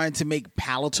that is trying to make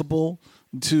palatable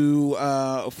to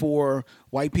for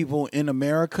white people in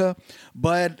America,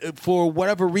 but for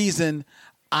whatever reason,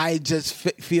 I just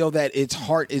feel that its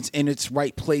heart is in its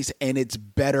right place and it's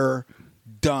better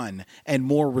done and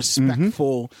more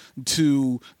respectful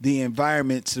to the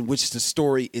environments in which the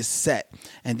story is set,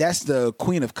 and that's the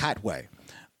Queen of Katwe.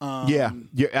 Yeah,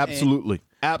 absolutely.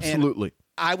 Absolutely. And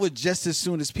I would just as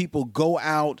soon as people go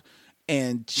out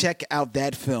and check out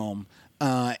that film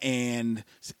and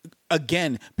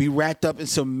again be wrapped up in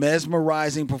some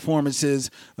mesmerizing performances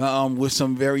with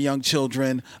some very young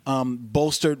children,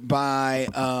 bolstered by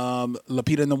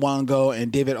Lupita Nyong'o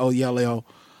and David Oyelowo.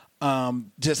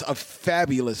 Just a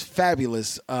fabulous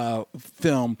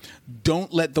film.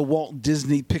 Don't let the Walt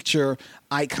Disney picture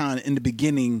icon in the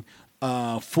beginning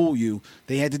fool you.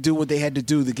 They had to do what they had to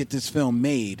do to get this film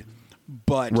made,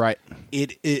 but right.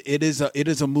 It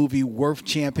is a movie worth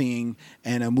championing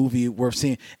and a movie worth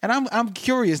seeing. And I'm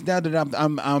curious now that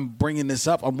I'm bringing this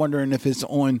up. I'm wondering if it's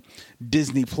on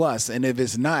Disney Plus, and if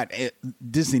it's not,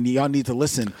 Disney, y'all need to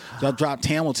listen. Y'all dropped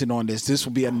Hamilton on this. This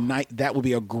will be that will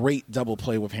be a great double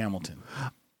play with Hamilton.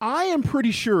 I am pretty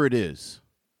sure it is.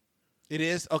 It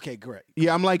is? Okay, great.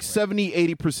 Yeah, I'm like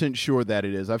 70-80% sure that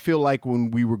it is. I feel like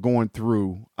when we were going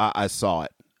through, I saw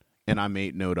it, and I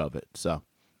made note of it. So,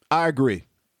 I agree.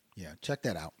 Yeah, check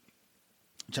that out.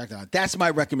 That's my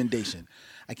recommendation.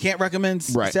 I can't recommend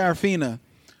Sarafina.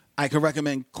 I can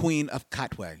recommend Queen of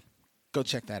Katwe. Go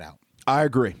check that out. I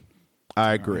agree. All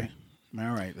right,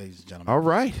 ladies and gentlemen. All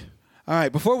right. All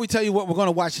right, before we tell you what we're going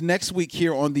to watch next week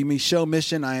here on the Micheaux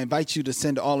Mission, I invite you to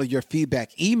send all of your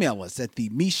feedback. Email us at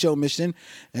the Micheaux Mission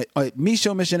at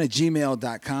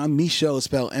micheauxmission@gmail.com. Micheaux is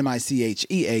spelled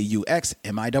MICHEAUX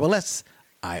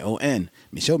MISSION.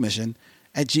 Micheaux Mission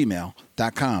at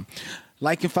gmail.com.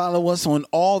 Like and follow us on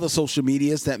all the social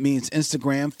medias. That means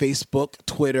Instagram, Facebook,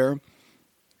 Twitter.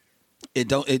 It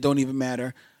don't even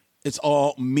matter. It's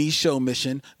all Micheaux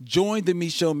Mission. Join the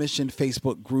Micheaux Mission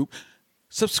Facebook group.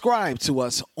 Subscribe to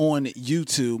us on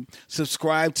YouTube.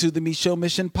 Subscribe to the Micheaux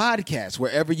Mission podcast,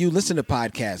 wherever you listen to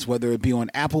podcasts, whether it be on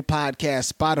Apple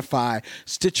Podcasts, Spotify,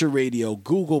 Stitcher Radio,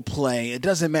 Google Play. It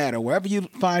doesn't matter. Wherever you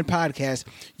find podcasts,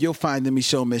 you'll find the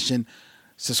Micheaux Mission.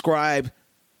 Subscribe,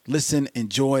 listen,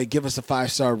 enjoy, give us a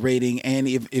 5-star rating, and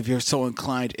if you're so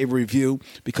inclined, a review,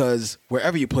 because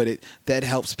wherever you put it, that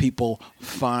helps people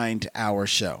find our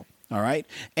show. All right?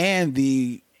 And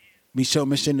the Micheaux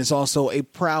Mission is also a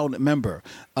proud member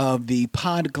of the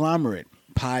Podglomerate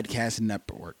Podcast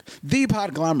Network. The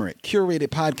Podglomerate, curated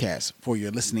podcast for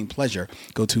your listening pleasure.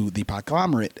 Go to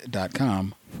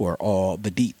thepodglomerate.com for all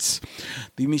the deets.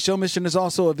 The Micheaux Mission is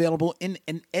also available in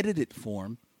an edited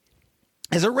form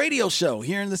as a radio show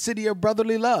here in the city of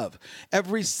brotherly love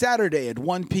every Saturday at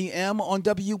 1 p.m. on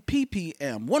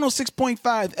WPPM 106.5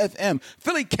 FM,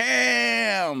 Philly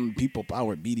Cam,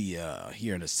 people-powered media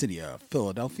here in the city of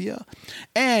Philadelphia.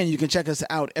 And you can check us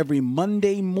out every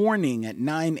Monday morning at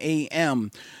 9 a.m.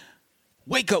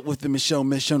 Wake up with the Micheaux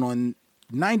Mission on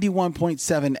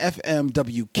 91.7 FM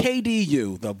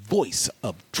WKDU, the voice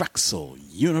of Drexel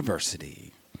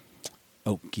University.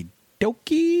 Okie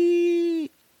dokie.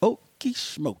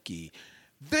 Smoky.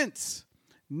 Vince,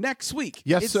 next week.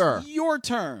 Yes, sir. It's your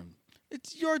turn.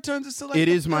 It's your turn to select. It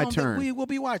the is my film turn. That we will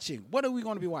be watching. What are we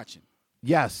going to be watching?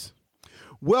 Yes.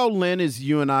 Well, Lynn, as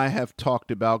you and I have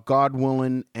talked about, God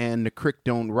willing and the creek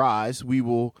don't rise, we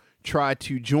will try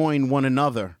to join one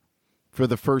another for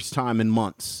the first time in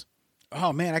months.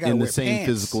 Oh, man, I got to wear in the same pants.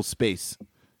 physical space.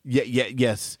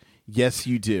 Yes,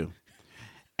 you do.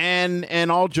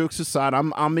 And all jokes aside,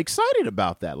 I'm excited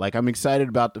about that. Like, I'm excited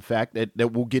about the fact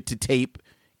that we'll get to tape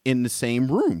in the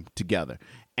same room together.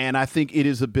 And I think it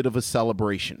is a bit of a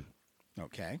celebration.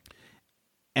 Okay.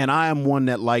 And I am one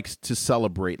that likes to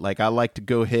celebrate. Like, I like to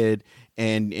go ahead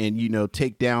and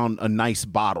take down a nice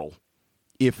bottle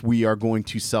if we are going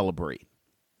to celebrate.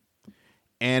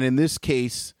 And in this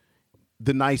case,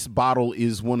 the nice bottle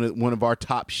is one of our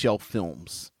top shelf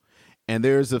films. And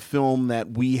there's a film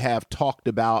that we have talked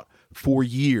about for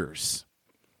years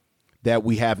that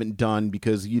we haven't done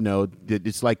because,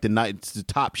 it's like it's the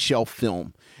top shelf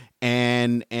film.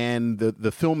 And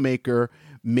the filmmaker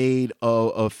made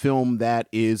a film that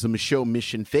is a Micheaux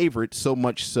Mission favorite, so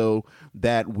much so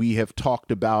that we have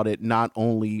talked about it not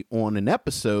only on an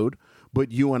episode,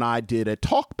 but you and I did a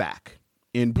talk back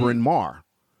in Bryn Mawr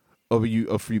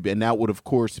and that would, of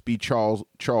course, be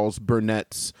Charles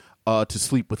Burnett's To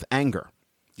Sleep with Anger.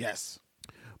 Yes.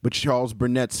 But Charles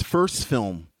Burnett's first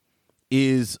film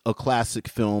is a classic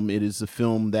film. It is a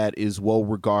film that is well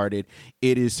regarded.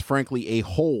 It is, frankly, a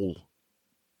hole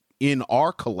in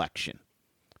our collection.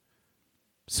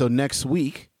 So next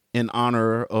week, in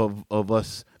honor of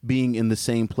us being in the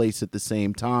same place at the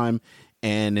same time,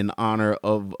 and in honor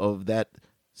of that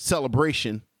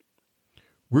celebration,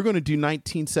 we're going to do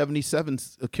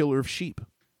 1977's A Killer of Sheep.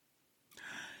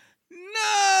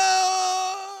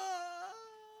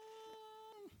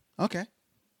 Okay.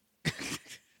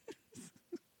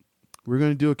 We're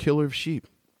going to do A Killer of Sheep.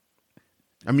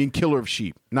 I mean, Killer of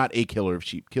Sheep, not A Killer of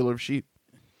Sheep. Killer of Sheep.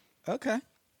 Okay.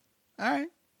 All right.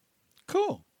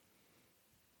 Cool.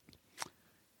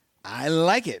 I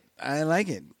like it. Oh,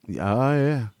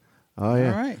 yeah. All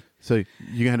right. So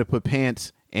you're going to put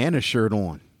pants and a shirt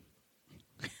on.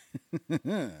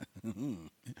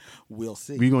 We'll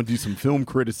see. We're going to do some film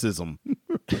criticism.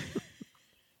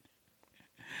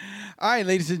 All right,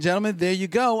 ladies and gentlemen, there you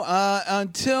go.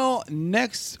 Until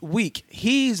next week,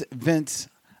 he's Vince,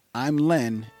 I'm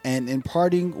Len, and in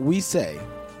parting, we say...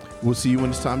 We'll see you when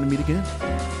it's time to meet again.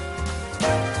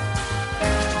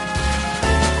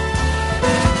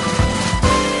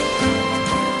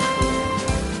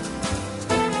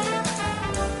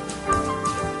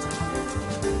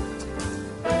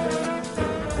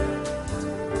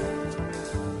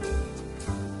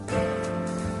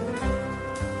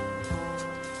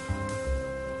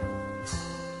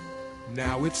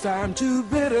 Now it's time to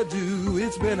bid adieu.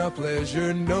 It's been a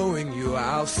pleasure knowing you.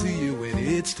 I'll see you when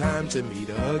it's time to meet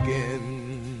again.